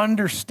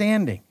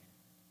understanding.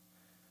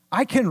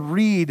 I can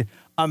read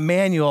a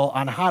manual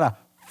on how to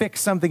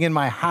fix something in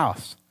my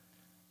house,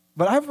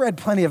 but I've read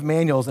plenty of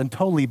manuals and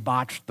totally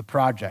botched the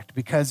project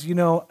because,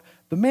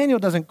 the manual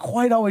doesn't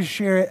quite always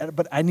share it,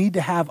 but I need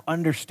to have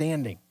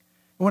understanding.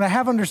 And when I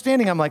have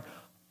understanding, I'm like,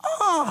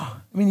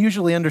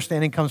 usually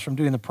understanding comes from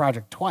doing the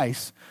project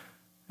twice.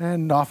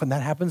 And often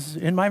that happens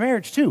in my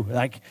marriage too,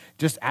 like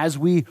just as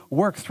we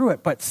work through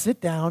it. But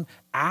sit down,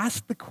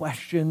 ask the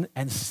question,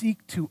 and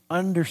seek to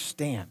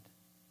understand.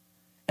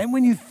 And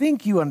when you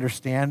think you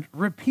understand,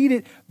 repeat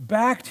it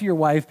back to your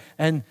wife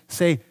and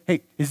say,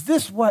 hey, is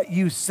this what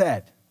you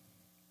said?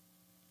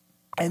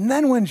 And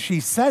then when she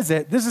says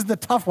it, this is the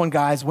tough one,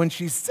 guys. When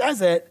she says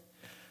it,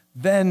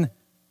 then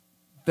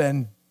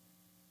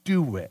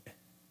do it.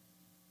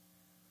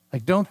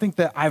 Like, don't think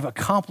that I've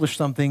accomplished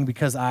something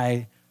because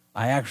I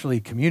actually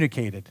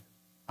communicated.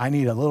 I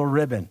need a little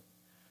ribbon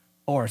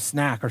or a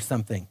snack or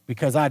something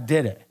because I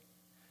did it.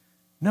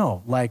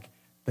 No, like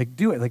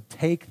do it. Like,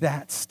 take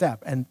that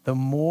step. And the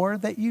more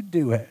that you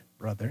do it,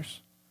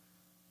 brothers,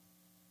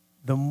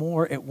 the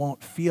more it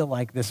won't feel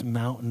like this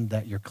mountain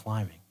that you're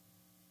climbing.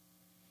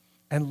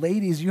 And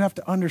ladies, you have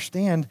to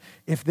understand,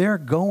 if they're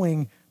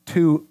going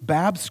to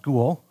Bab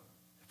school,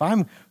 if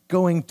I'm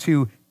going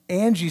to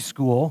Angie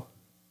school,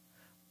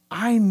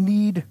 I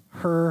need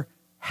her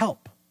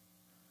help.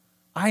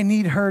 I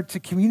need her to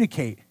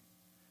communicate.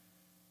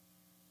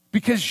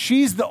 Because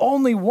she's the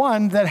only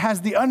one that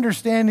has the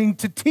understanding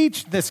to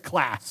teach this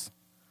class.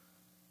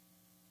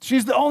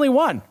 She's the only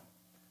one.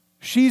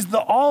 She's the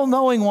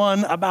all-knowing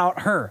one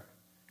about her.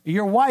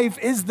 Your wife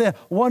is the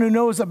one who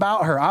knows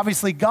about her.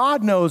 Obviously,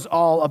 God knows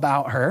all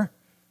about her.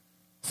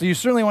 So you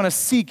certainly want to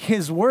seek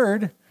his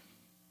word,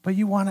 but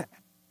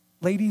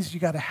ladies, you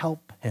got to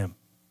help him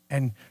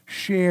and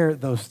share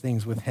those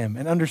things with him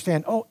and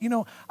understand,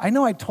 I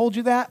know I told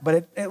you that,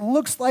 but it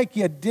looks like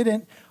you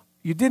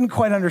didn't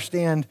quite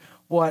understand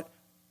what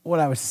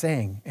I was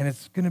saying. And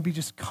it's going to be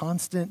just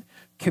constant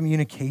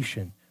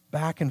communication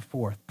back and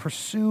forth.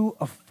 Pursue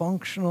a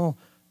functional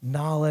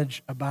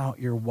knowledge about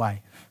your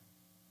wife.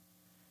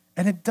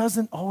 And it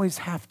doesn't always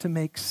have to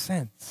make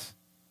sense.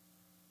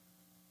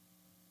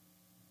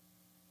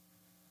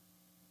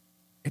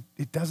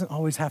 It doesn't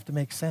always have to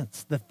make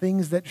sense. The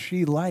things that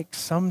she likes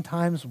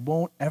sometimes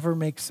won't ever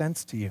make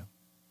sense to you.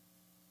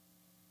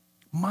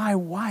 My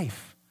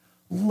wife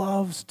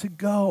loves to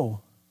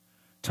go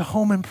to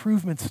home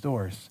improvement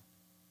stores,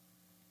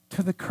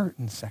 to the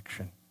curtain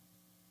section.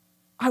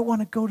 I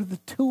want to go to the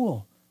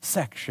tool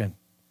section.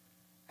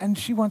 And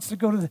she wants to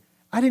go to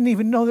I didn't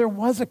even know there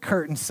was a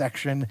curtain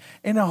section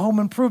in a home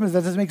improvement.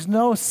 That just makes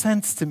no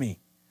sense to me.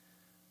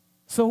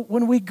 So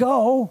when we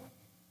go,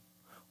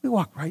 we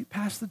walk right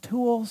past the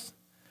tools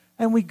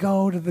and we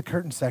go to the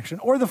curtain section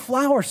or the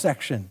flower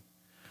section.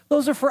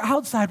 Those are for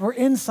outside. We're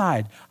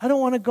inside. I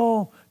don't want to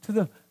go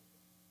to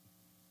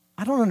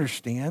I don't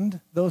understand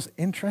those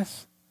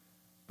interests,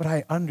 but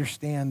I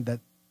understand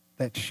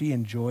that she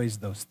enjoys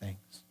those things.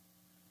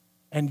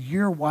 And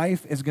your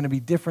wife is going to be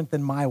different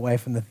than my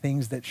wife in the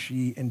things that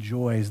she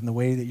enjoys and the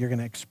way that you're going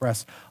to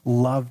express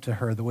love to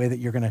her, the way that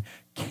you're going to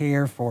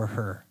care for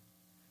her.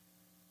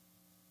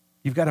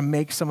 You've got to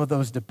make some of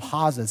those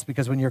deposits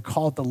because when you're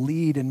called to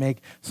lead and make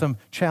some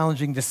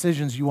challenging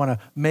decisions, you want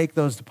to make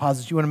those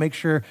deposits. You want to make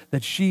sure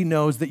that she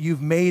knows that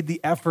you've made the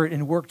effort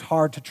and worked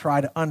hard to try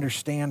to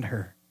understand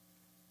her.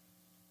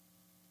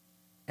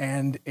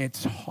 And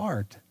it's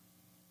hard,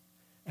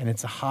 and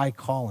it's a high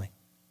calling.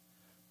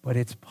 But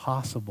it's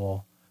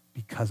possible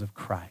because of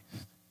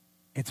Christ.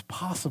 It's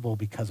possible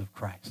because of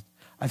Christ.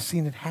 I've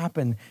seen it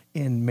happen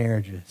in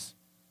marriages.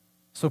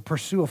 So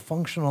pursue a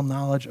functional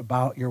knowledge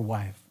about your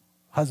wife.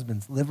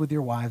 Husbands, live with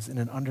your wives in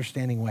an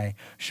understanding way,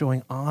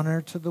 showing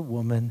honor to the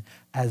woman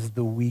as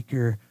the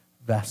weaker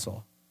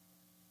vessel.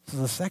 So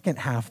the second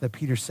half that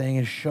Peter's saying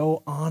is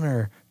show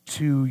honor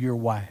to your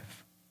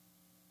wife.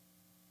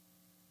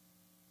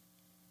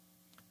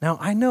 Now,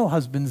 I know,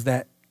 husbands,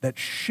 that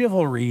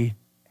chivalry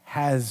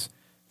has...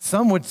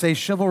 Some would say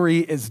chivalry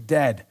is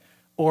dead,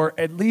 or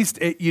at least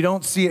you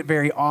don't see it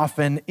very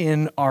often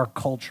in our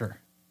culture,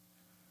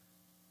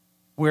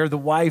 where the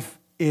wife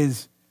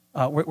is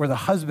where the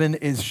husband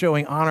is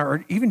showing honor,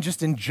 or even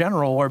just in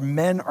general, where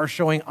men are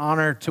showing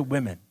honor to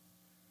women.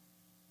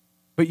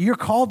 But you're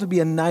called to be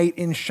a knight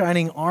in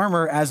shining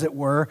armor, as it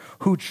were,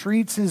 who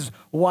treats his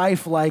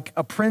wife like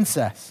a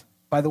princess.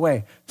 By the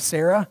way,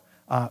 Sarah,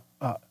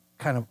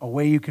 kind of a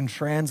way you can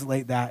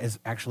translate that is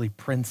actually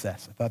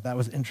princess. I thought that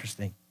was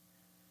interesting.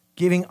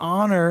 Giving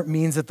honor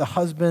means that the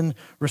husband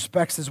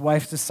respects his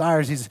wife's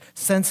desires. He's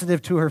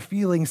sensitive to her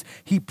feelings.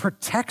 He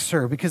protects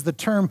her, because the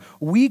term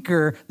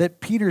weaker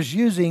that Peter's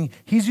using,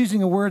 he's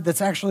using a word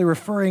that's actually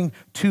referring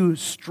to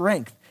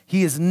strength.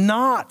 He is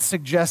not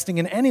suggesting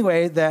in any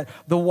way that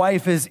the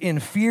wife is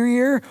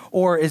inferior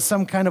or is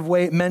some kind of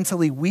way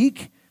mentally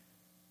weak.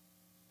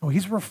 No,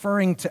 he's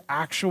referring to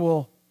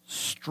actual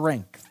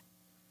strength.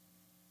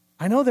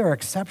 I know there are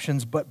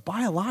exceptions, but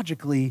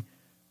biologically,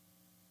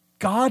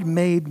 God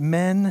made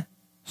men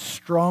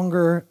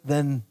stronger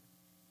than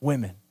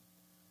women.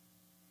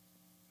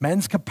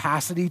 Men's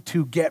capacity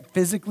to get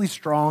physically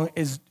strong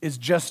is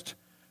just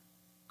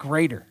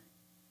greater.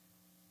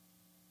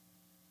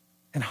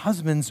 And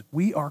husbands,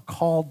 we are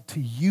called to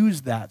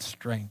use that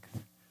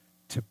strength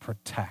to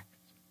protect.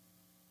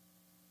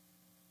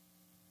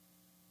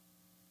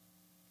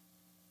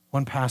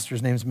 One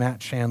pastor's name is Matt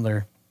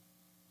Chandler.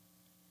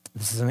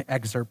 This is an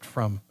excerpt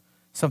from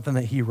something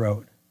that he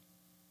wrote.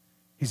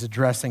 He's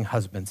addressing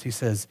husbands. He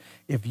says,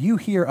 if you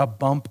hear a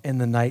bump in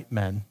the night,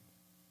 men,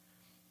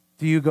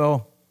 do you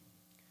go,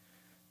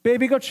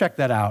 baby, go check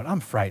that out. I'm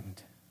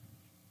frightened.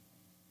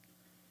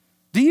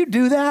 Do you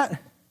do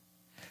that?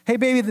 Hey,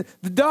 baby,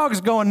 the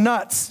dog's going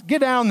nuts.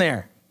 Get down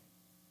there.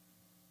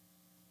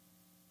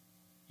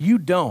 You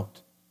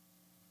don't.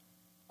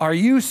 Are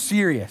you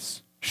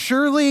serious?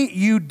 Surely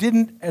you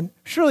didn't, and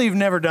surely you've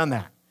never done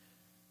that.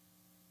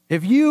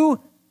 If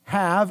you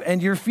have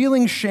and you're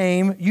feeling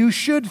shame, you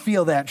should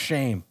feel that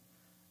shame.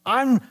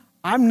 I'm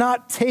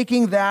not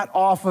taking that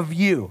off of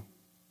you.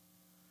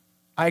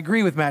 I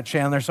agree with Matt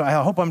Chandler, so I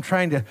hope I'm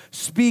trying to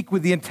speak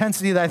with the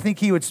intensity that I think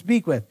he would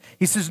speak with.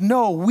 He says,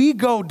 no, we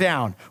go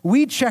down.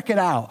 We check it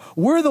out.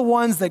 We're the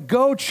ones that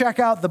go check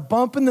out the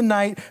bump in the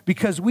night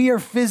because we are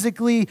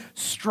physically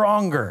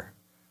stronger.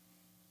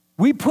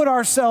 We put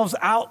ourselves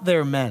out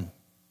there, men.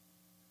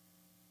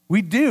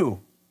 We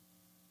do.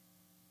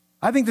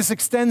 I think this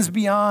extends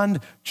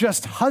beyond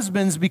just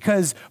husbands,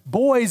 because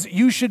boys,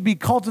 you should be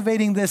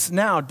cultivating this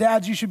now.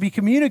 Dads, you should be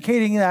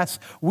communicating this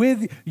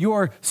with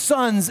your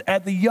sons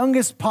at the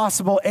youngest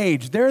possible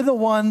age. They're the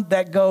one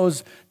that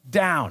goes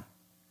down.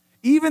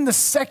 Even the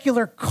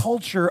secular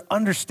culture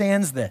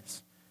understands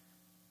this.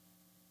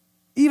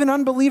 Even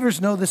unbelievers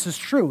know this is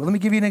true. Let me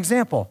give you an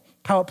example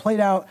how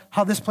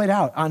this played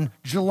out. On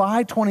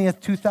July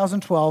 20th,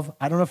 2012,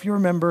 I don't know if you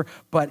remember,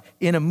 but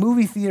in a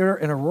movie theater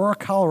in Aurora,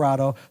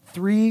 Colorado,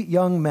 3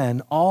 young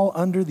men, all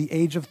under the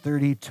age of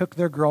 30, took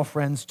their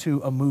girlfriends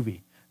to a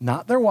movie.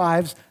 Not their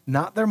wives,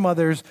 not their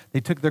mothers.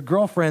 They took their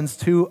girlfriends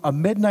to a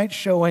midnight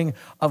showing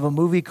of a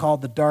movie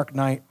called The Dark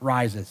Knight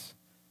Rises.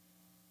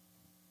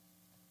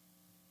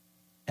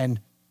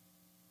 And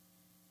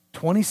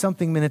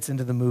 20-something minutes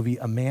into the movie,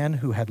 a man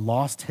who had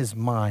lost his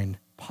mind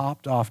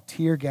popped off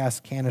tear gas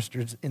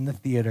canisters in the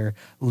theater,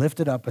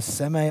 lifted up a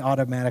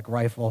semi-automatic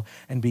rifle,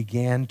 and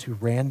began to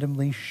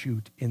randomly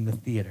shoot in the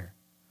theater.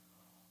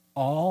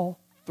 All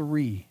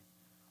 3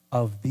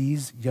 of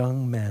these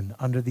young men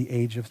under the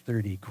age of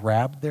 30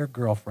 grabbed their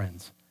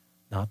girlfriends,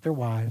 not their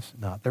wives,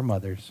 not their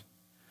mothers,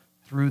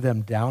 threw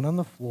them down on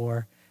the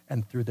floor,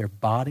 and threw their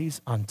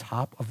bodies on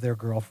top of their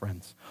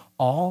girlfriends.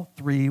 All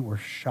 3 were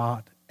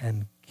shot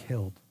and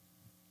killed.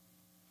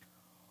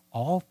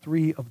 All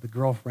 3 of the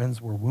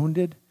girlfriends were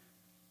wounded.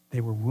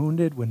 They were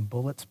wounded when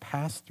bullets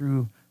passed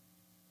through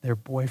their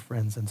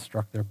boyfriends and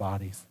struck their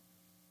bodies.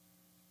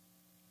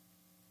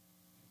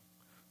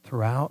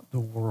 Throughout the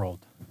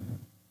world,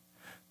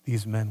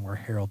 these men were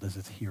heralded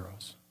as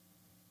heroes,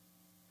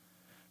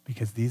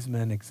 because these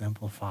men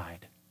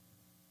exemplified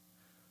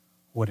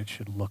what it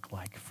should look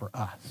like for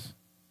us.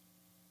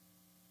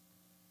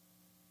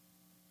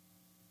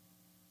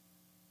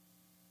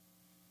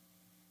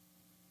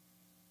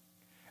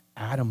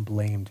 Adam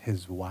blamed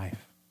his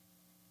wife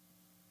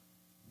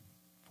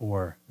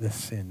for the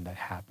sin that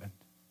happened.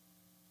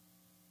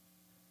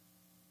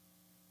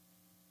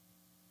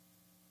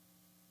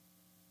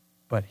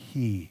 But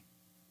he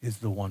is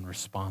the one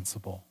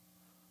responsible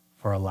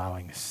for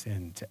allowing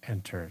sin to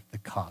enter the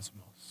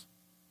cosmos.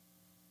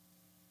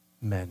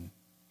 Men,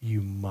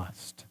 you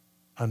must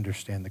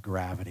understand the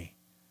gravity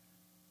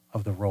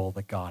of the role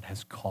that God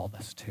has called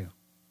us to.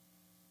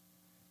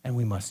 And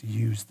we must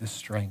use this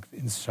strength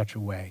in such a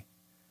way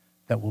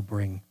that will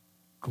bring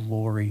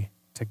glory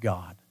to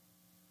God.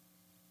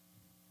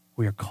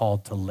 We are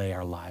called to lay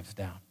our lives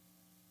down.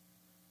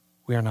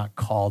 We are not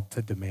called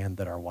to demand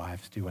that our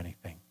wives do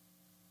anything.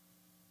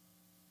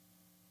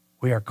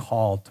 We are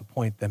called to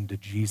point them to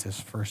Jesus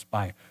first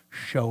by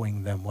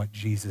showing them what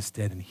Jesus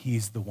did, and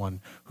he's the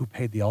one who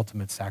paid the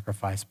ultimate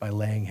sacrifice by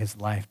laying his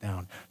life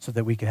down so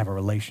that we could have a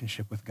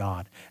relationship with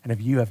God. And if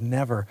you have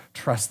never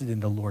trusted in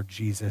the Lord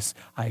Jesus,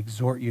 I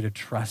exhort you to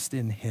trust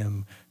in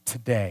him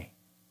today.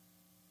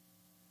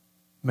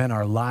 Men,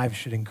 our lives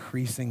should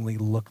increasingly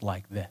look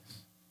like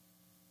this.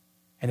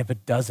 And if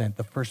it doesn't,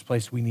 the first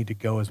place we need to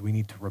go is we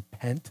need to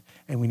repent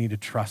and we need to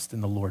trust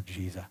in the Lord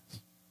Jesus.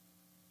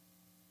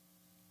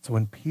 So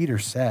when Peter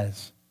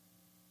says,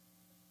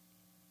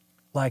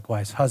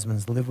 likewise,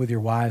 husbands, live with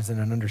your wives in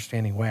an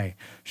understanding way,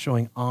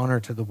 showing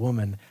honor to the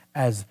woman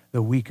as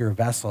the weaker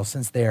vessel,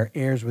 since they are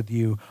heirs with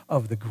you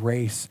of the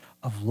grace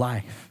of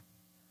life.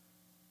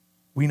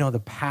 We know the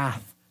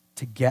path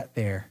to get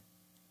there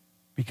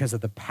because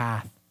of the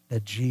path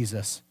that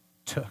Jesus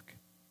took.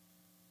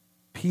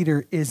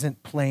 Peter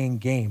isn't playing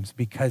games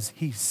because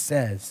he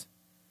says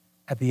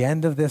at the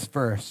end of this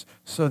verse,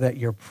 so that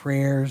your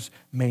prayers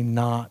may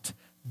not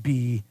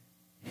be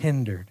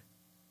hindered.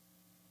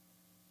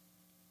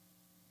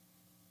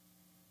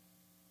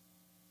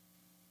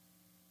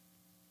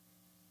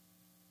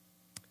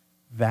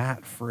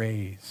 That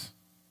phrase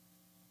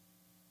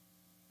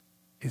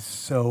is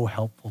so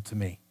helpful to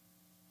me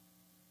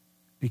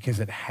because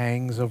it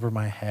hangs over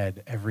my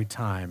head every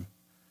time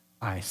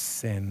I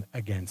sin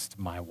against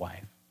my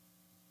wife.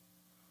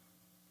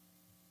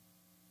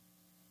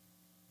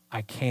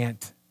 I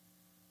can't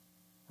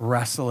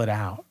wrestle it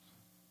out.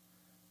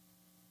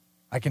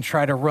 I can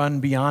try to run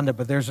beyond it,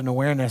 but there's an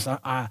awareness.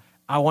 I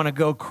want to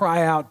go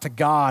cry out to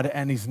God,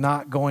 and he's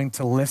not going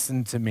to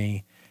listen to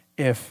me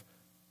if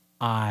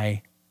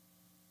I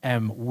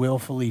am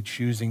willfully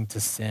choosing to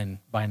sin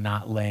by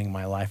not laying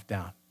my life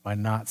down, by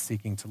not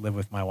seeking to live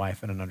with my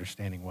wife in an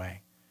understanding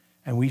way.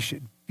 And we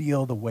should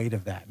feel the weight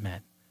of that,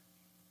 men.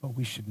 But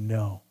we should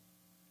know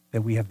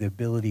that we have the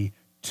ability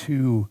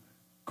to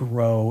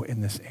grow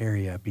in this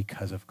area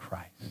because of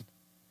Christ.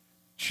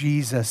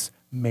 Jesus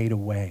made a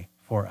way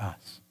for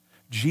us.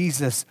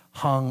 Jesus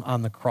hung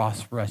on the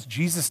cross for us.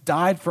 Jesus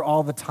died for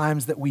all the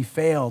times that we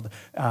failed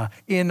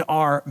in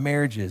our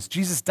marriages.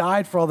 Jesus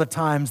died for all the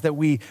times that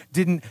we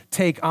didn't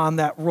take on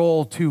that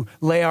role to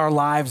lay our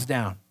lives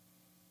down.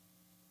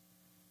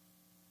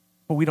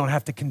 But we don't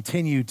have to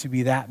continue to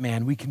be that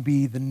man. We can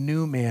be the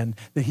new man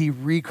that he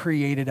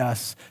recreated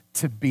us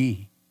to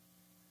be.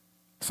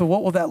 So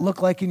what will that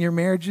look like in your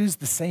marriages?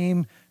 The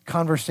same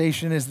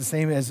conversation is the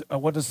same as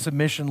what does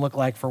submission look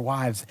like for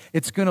wives?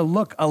 It's going to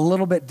look a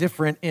little bit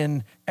different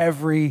in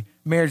every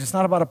marriage. It's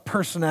not about a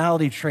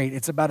personality trait.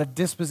 It's about a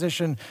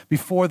disposition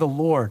before the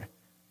Lord.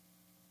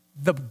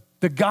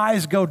 The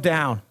guys go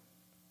down.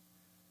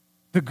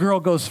 The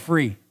girl goes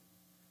free.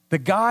 The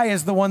guy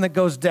is the one that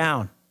goes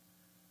down,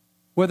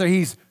 whether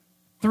he's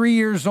 3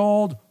 years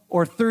old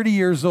or 30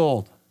 years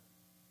old.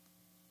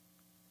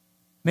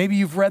 Maybe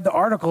you've read the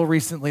article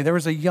recently. There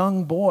was a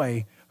young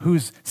boy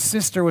whose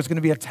sister was going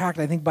to be attacked,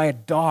 I think, by a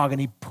dog, and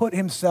he put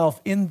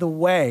himself in the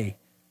way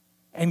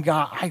and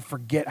got, I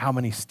forget how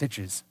many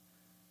stitches.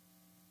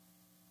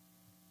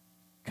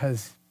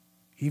 Because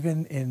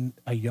even in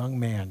a young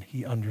man,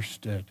 he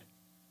understood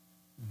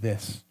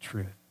this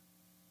truth.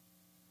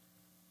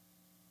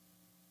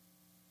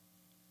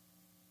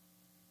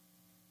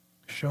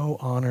 Show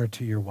honor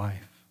to your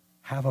wife.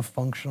 Have a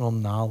functional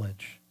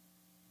knowledge.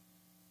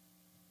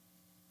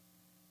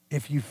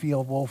 If you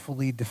feel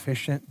woefully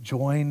deficient,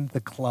 join the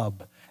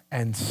club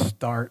and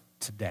start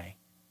today.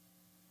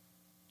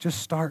 Just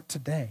start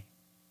today.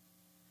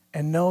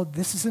 And no,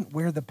 this isn't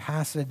where the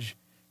passage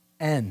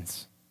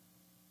ends.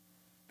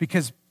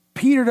 Because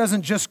Peter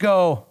doesn't just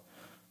go,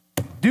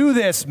 do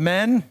this,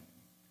 men.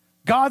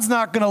 God's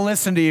not going to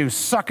listen to you.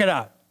 Suck it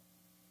up.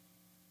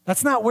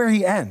 That's not where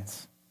he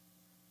ends.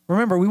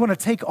 Remember, we want to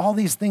take all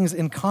these things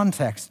in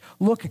context.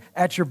 Look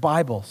at your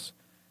Bibles.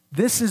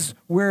 This is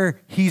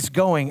where he's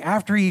going.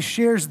 After he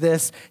shares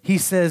this, he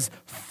says,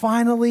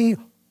 finally,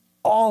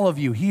 all of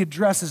you. He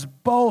addresses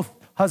both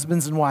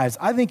husbands and wives.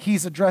 I think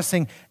he's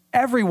addressing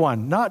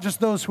everyone, not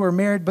just those who are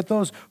married, but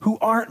those who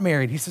aren't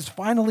married. He says,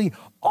 finally,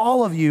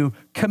 all of you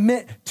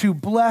commit to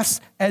bless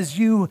as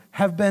you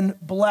have been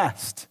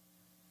blessed.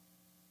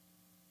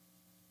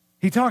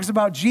 He talks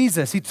about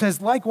Jesus. He says,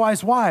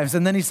 likewise, wives.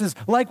 And then he says,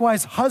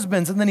 likewise,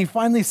 husbands. And then he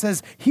finally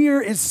says, here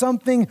is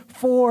something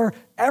for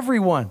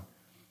everyone.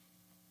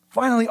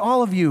 Finally,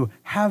 all of you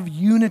have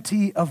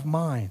unity of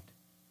mind,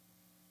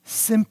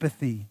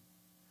 sympathy,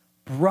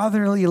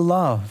 brotherly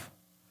love,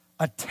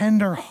 a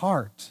tender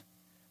heart,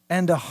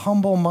 and a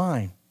humble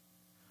mind.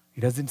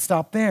 He doesn't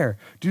stop there.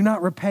 Do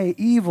not repay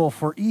evil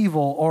for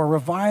evil or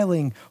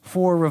reviling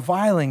for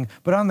reviling,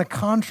 but on the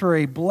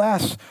contrary,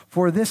 bless,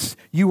 for this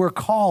you were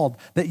called,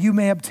 that you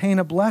may obtain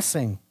a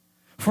blessing.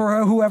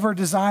 For whoever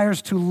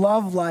desires to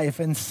love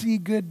life and see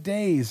good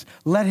days,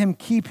 let him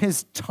keep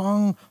his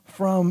tongue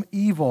from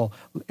evil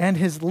and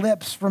his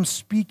lips from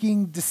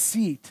speaking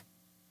deceit.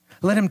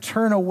 Let him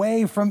turn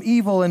away from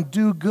evil and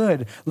do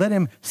good. Let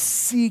him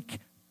seek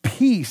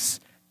peace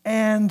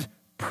and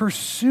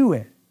pursue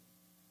it.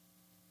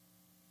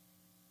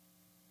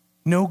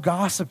 No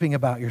gossiping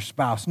about your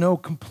spouse. No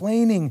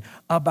complaining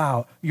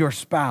about your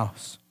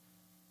spouse.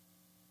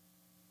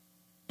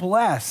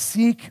 Bless,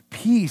 seek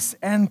peace,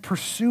 and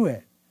pursue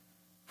it.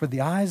 For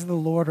the eyes of the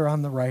Lord are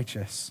on the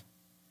righteous,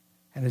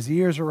 and his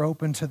ears are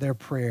open to their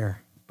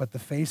prayer, but the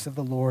face of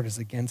the Lord is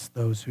against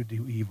those who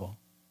do evil.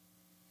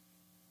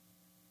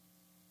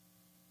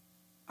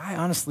 I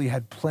honestly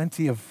had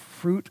plenty of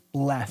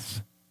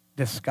fruitless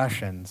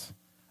discussions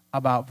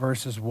about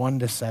verses 1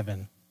 to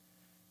 7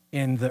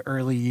 in the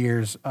early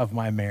years of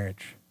my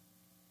marriage.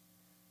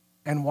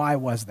 And why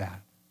was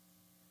that?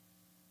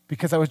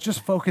 Because I was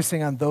just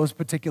focusing on those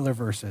particular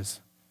verses,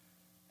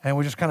 and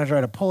we just kind of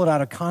try to pull it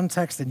out of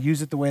context and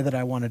use it the way that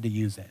I wanted to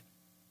use it.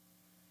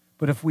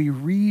 But if we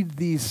read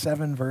these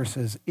 7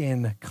 verses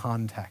in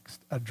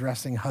context,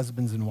 addressing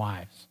husbands and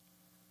wives,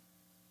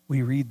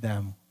 we read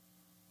them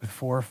with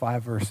 4 or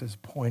 5 verses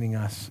pointing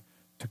us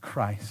to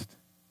Christ.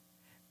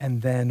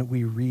 And then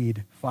we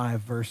read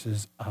 5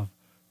 verses of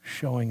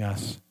showing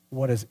us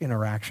what does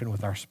interaction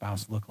with our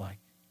spouse look like.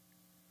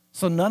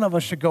 So none of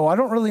us should go, I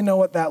don't really know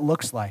what that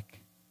looks like.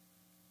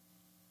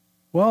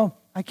 Well,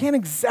 I can't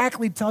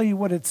exactly tell you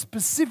what it's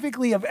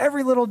specifically of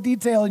every little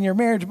detail in your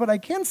marriage, but I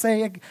can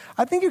say,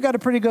 I think you've got a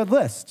pretty good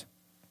list.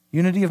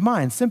 Unity of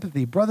mind,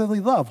 sympathy, brotherly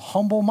love,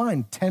 humble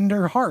mind,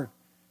 tender heart.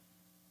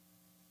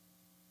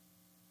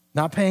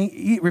 Not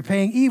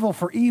repaying evil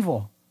for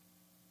evil.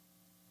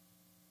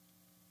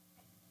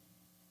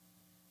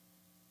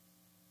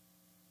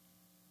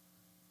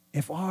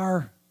 If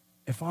our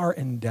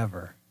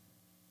endeavor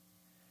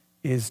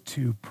is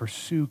to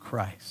pursue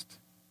Christ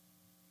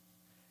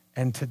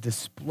and to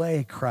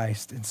display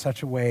Christ in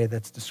such a way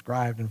that's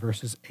described in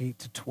verses 8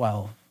 to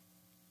 12,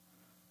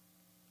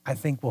 I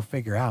think we'll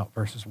figure out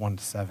verses 1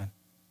 to 7.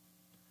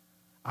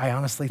 I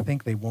honestly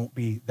think they won't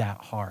be that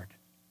hard.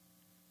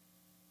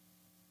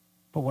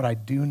 But what I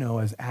do know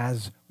is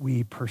as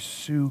we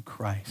pursue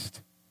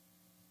Christ,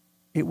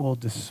 it will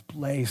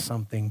display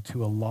something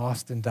to a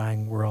lost and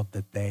dying world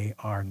that they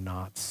are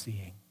not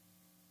seeing.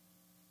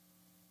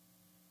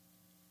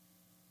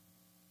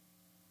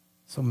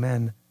 So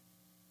men,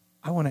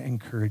 I want to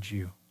encourage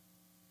you.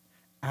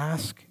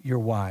 Ask your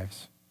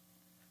wives,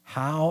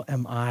 how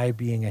am I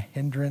being a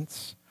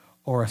hindrance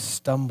or a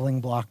stumbling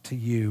block to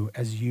you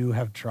as you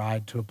have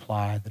tried to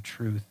apply the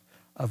truth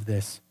of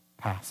this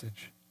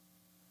passage?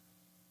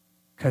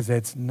 Because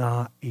it's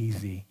not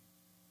easy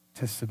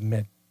to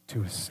submit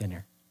to a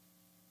sinner.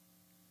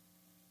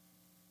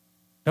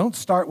 Don't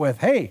start with,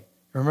 hey,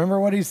 remember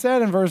what he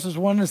said in verses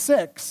 1 to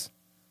 6.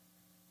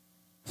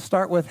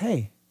 Start with,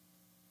 hey,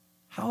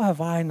 how have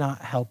I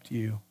not helped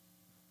you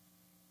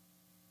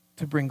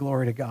to bring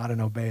glory to God and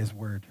obey his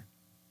word?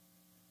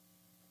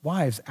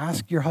 Wives,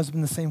 ask your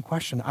husband the same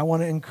question. I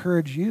want to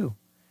encourage you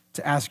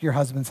to ask your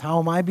husbands, how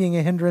am I being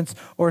a hindrance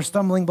or a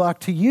stumbling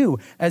block to you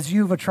as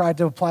you've tried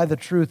to apply the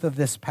truth of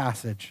this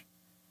passage?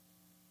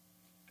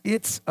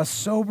 It's a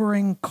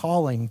sobering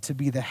calling to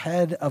be the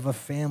head of a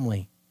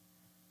family,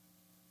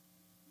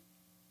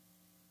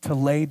 to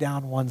lay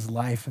down one's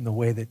life in the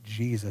way that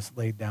Jesus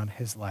laid down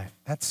his life.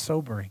 That's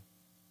sobering.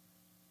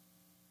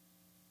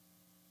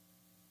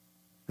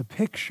 The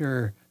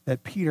picture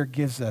that Peter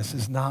gives us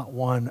is not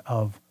one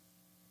of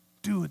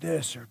do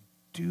this or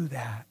do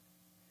that.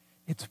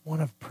 It's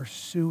one of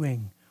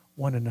pursuing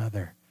one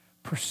another.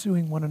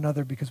 Pursuing one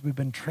another because we've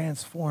been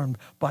transformed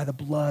by the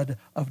blood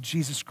of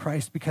Jesus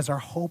Christ, because our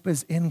hope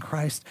is in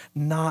Christ,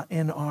 not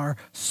in our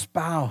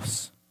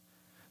spouse.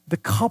 The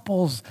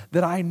couples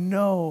that I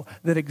know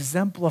that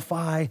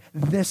exemplify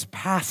this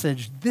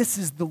passage, this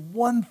is the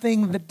one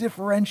thing that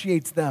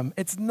differentiates them.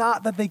 It's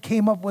not that they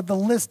came up with the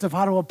list of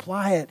how to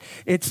apply it.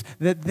 It's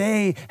that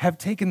they have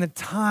taken the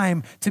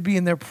time to be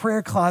in their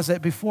prayer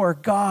closet before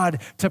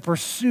God, to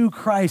pursue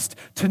Christ,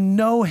 to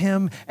know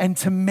him and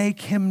to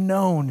make him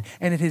known.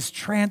 And it has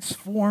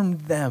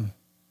transformed them,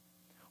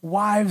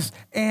 wives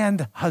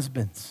and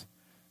husbands.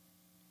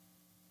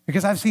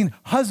 Because I've seen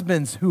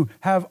husbands who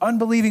have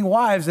unbelieving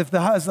wives. If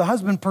the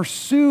husband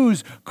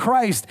pursues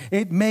Christ,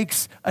 it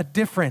makes a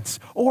difference.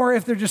 Or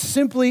if they're just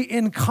simply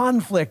in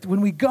conflict,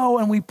 when we go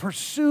and we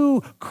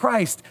pursue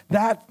Christ,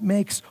 that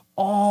makes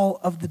all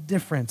of the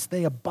difference.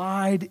 They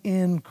abide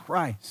in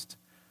Christ.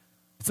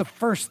 It's the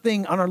first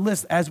thing on our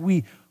list as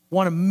we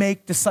want to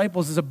make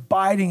disciples, is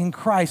abiding in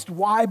Christ.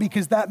 Why?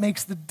 Because that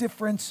makes the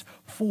difference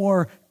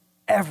for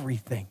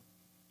everything.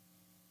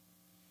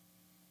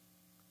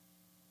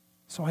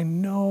 So I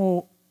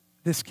know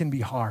this can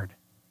be hard.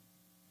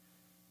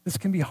 This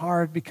can be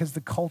hard because the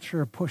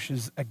culture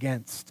pushes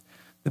against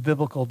the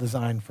biblical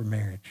design for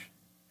marriage.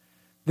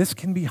 This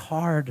can be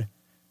hard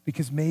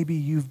because maybe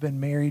you've been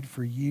married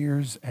for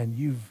years and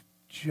you've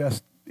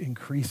just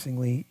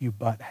increasingly, you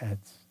butt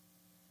heads.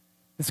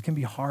 This can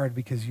be hard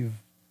because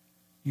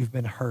you've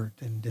been hurt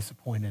and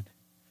disappointed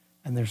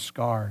and there's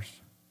scars.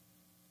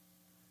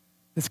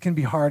 This can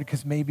be hard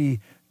because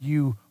maybe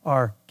you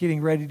are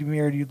getting ready to be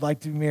married, you'd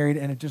like to be married,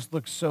 and it just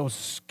looks so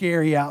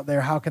scary out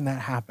there. How can that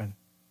happen?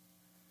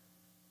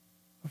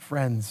 But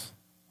friends,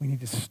 we need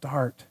to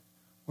start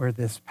where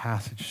this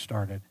passage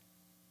started.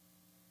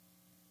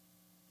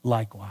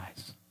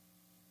 Likewise.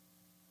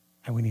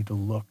 And we need to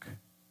look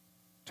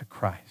to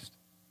Christ.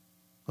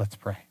 Let's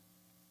pray.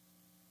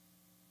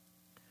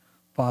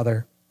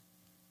 Father,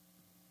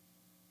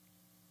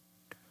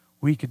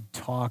 we could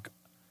talk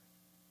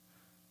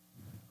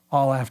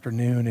all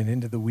afternoon and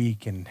into the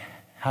week and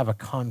have a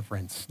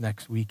conference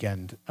next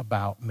weekend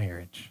about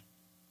marriage.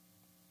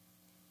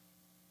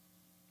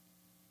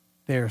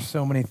 there are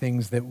so many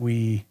things that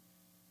we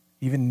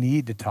even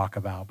need to talk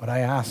about. But I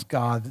ask,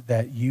 God,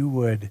 that you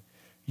would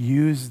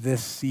use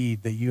this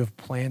seed that you have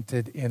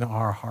planted in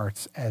our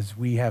hearts as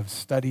we have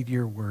studied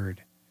your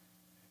word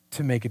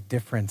to make a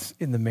difference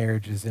in the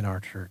marriages in our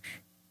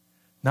church.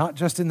 Not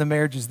just in the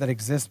marriages that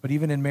exist, but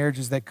even in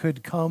marriages that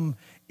could come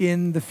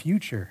in the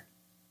future.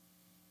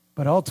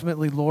 But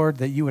ultimately, Lord,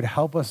 that you would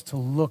help us to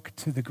look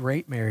to the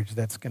great marriage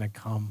that's going to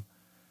come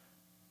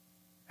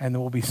and that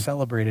will be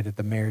celebrated at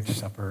the marriage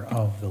supper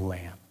of the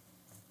Lamb.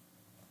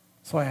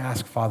 So I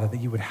ask, Father, that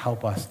you would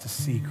help us to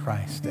see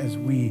Christ as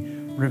we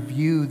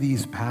review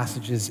these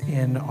passages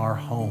in our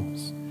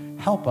homes.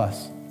 Help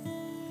us.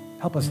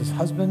 Help us as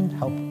husbands,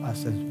 help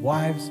us as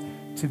wives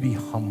to be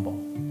humble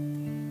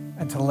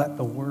and to let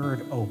the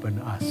word open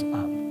us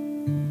up.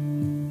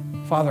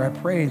 Father, I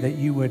pray that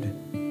you would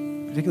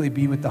particularly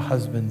be with the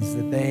husbands,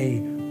 that they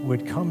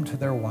would come to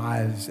their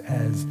wives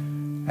as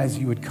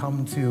you would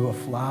come to a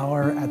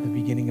flower at the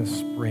beginning of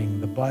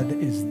spring. The bud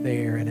is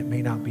there and it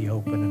may not be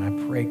open. And I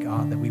pray,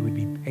 God, that we would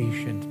be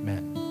patient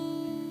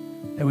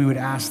men, that we would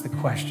ask the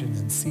questions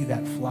and see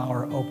that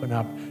flower open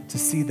up, to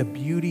see the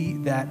beauty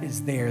that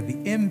is there, the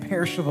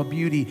imperishable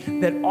beauty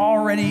that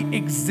already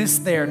exists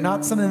there,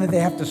 not something that they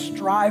have to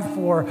strive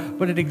for,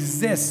 but it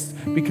exists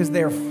because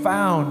they are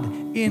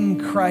found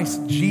in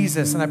Christ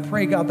Jesus. And I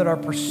pray, God, that our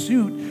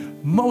pursuit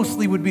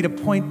mostly would be to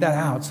point that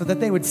out so that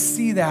they would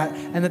see that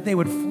and that they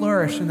would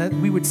flourish and that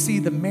we would see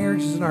the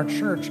marriages in our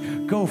church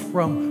go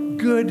from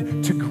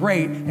good to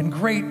great and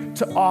great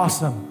to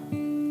awesome.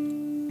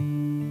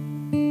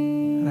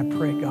 And I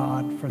pray,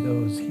 God, for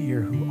those here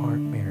who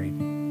aren't married,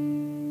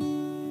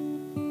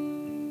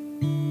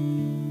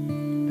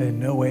 that in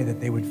no way that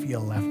they would feel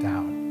left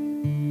out,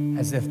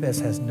 as if this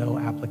has no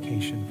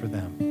application for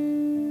them.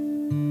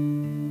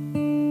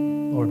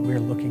 Lord, we're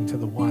looking to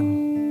the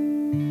one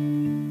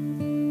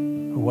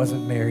who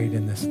wasn't married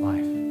in this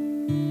life.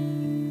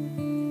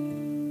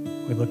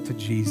 We look to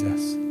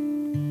Jesus,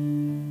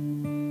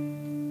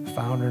 the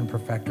founder and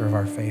perfecter of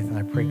our faith, and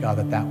I pray, God,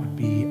 that that would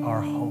be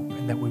our hope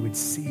and that we would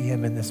see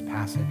him in this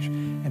passage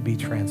and be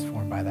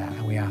transformed by that.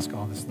 And we ask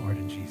all this, Lord,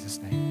 in Jesus'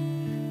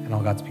 name. And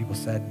all God's people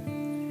said,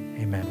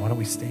 amen. Why don't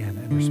we stand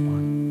and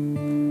respond?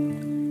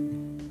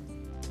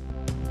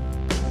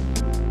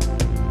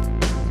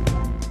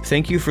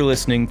 Thank you for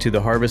listening to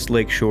the Harvest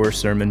Lakeshore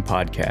Sermon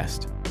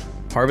Podcast.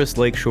 Harvest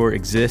Lakeshore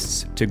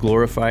exists to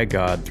glorify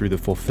God through the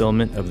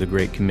fulfillment of the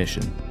Great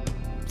Commission.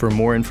 For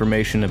more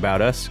information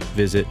about us,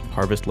 visit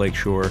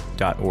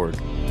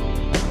harvestlakeshore.org.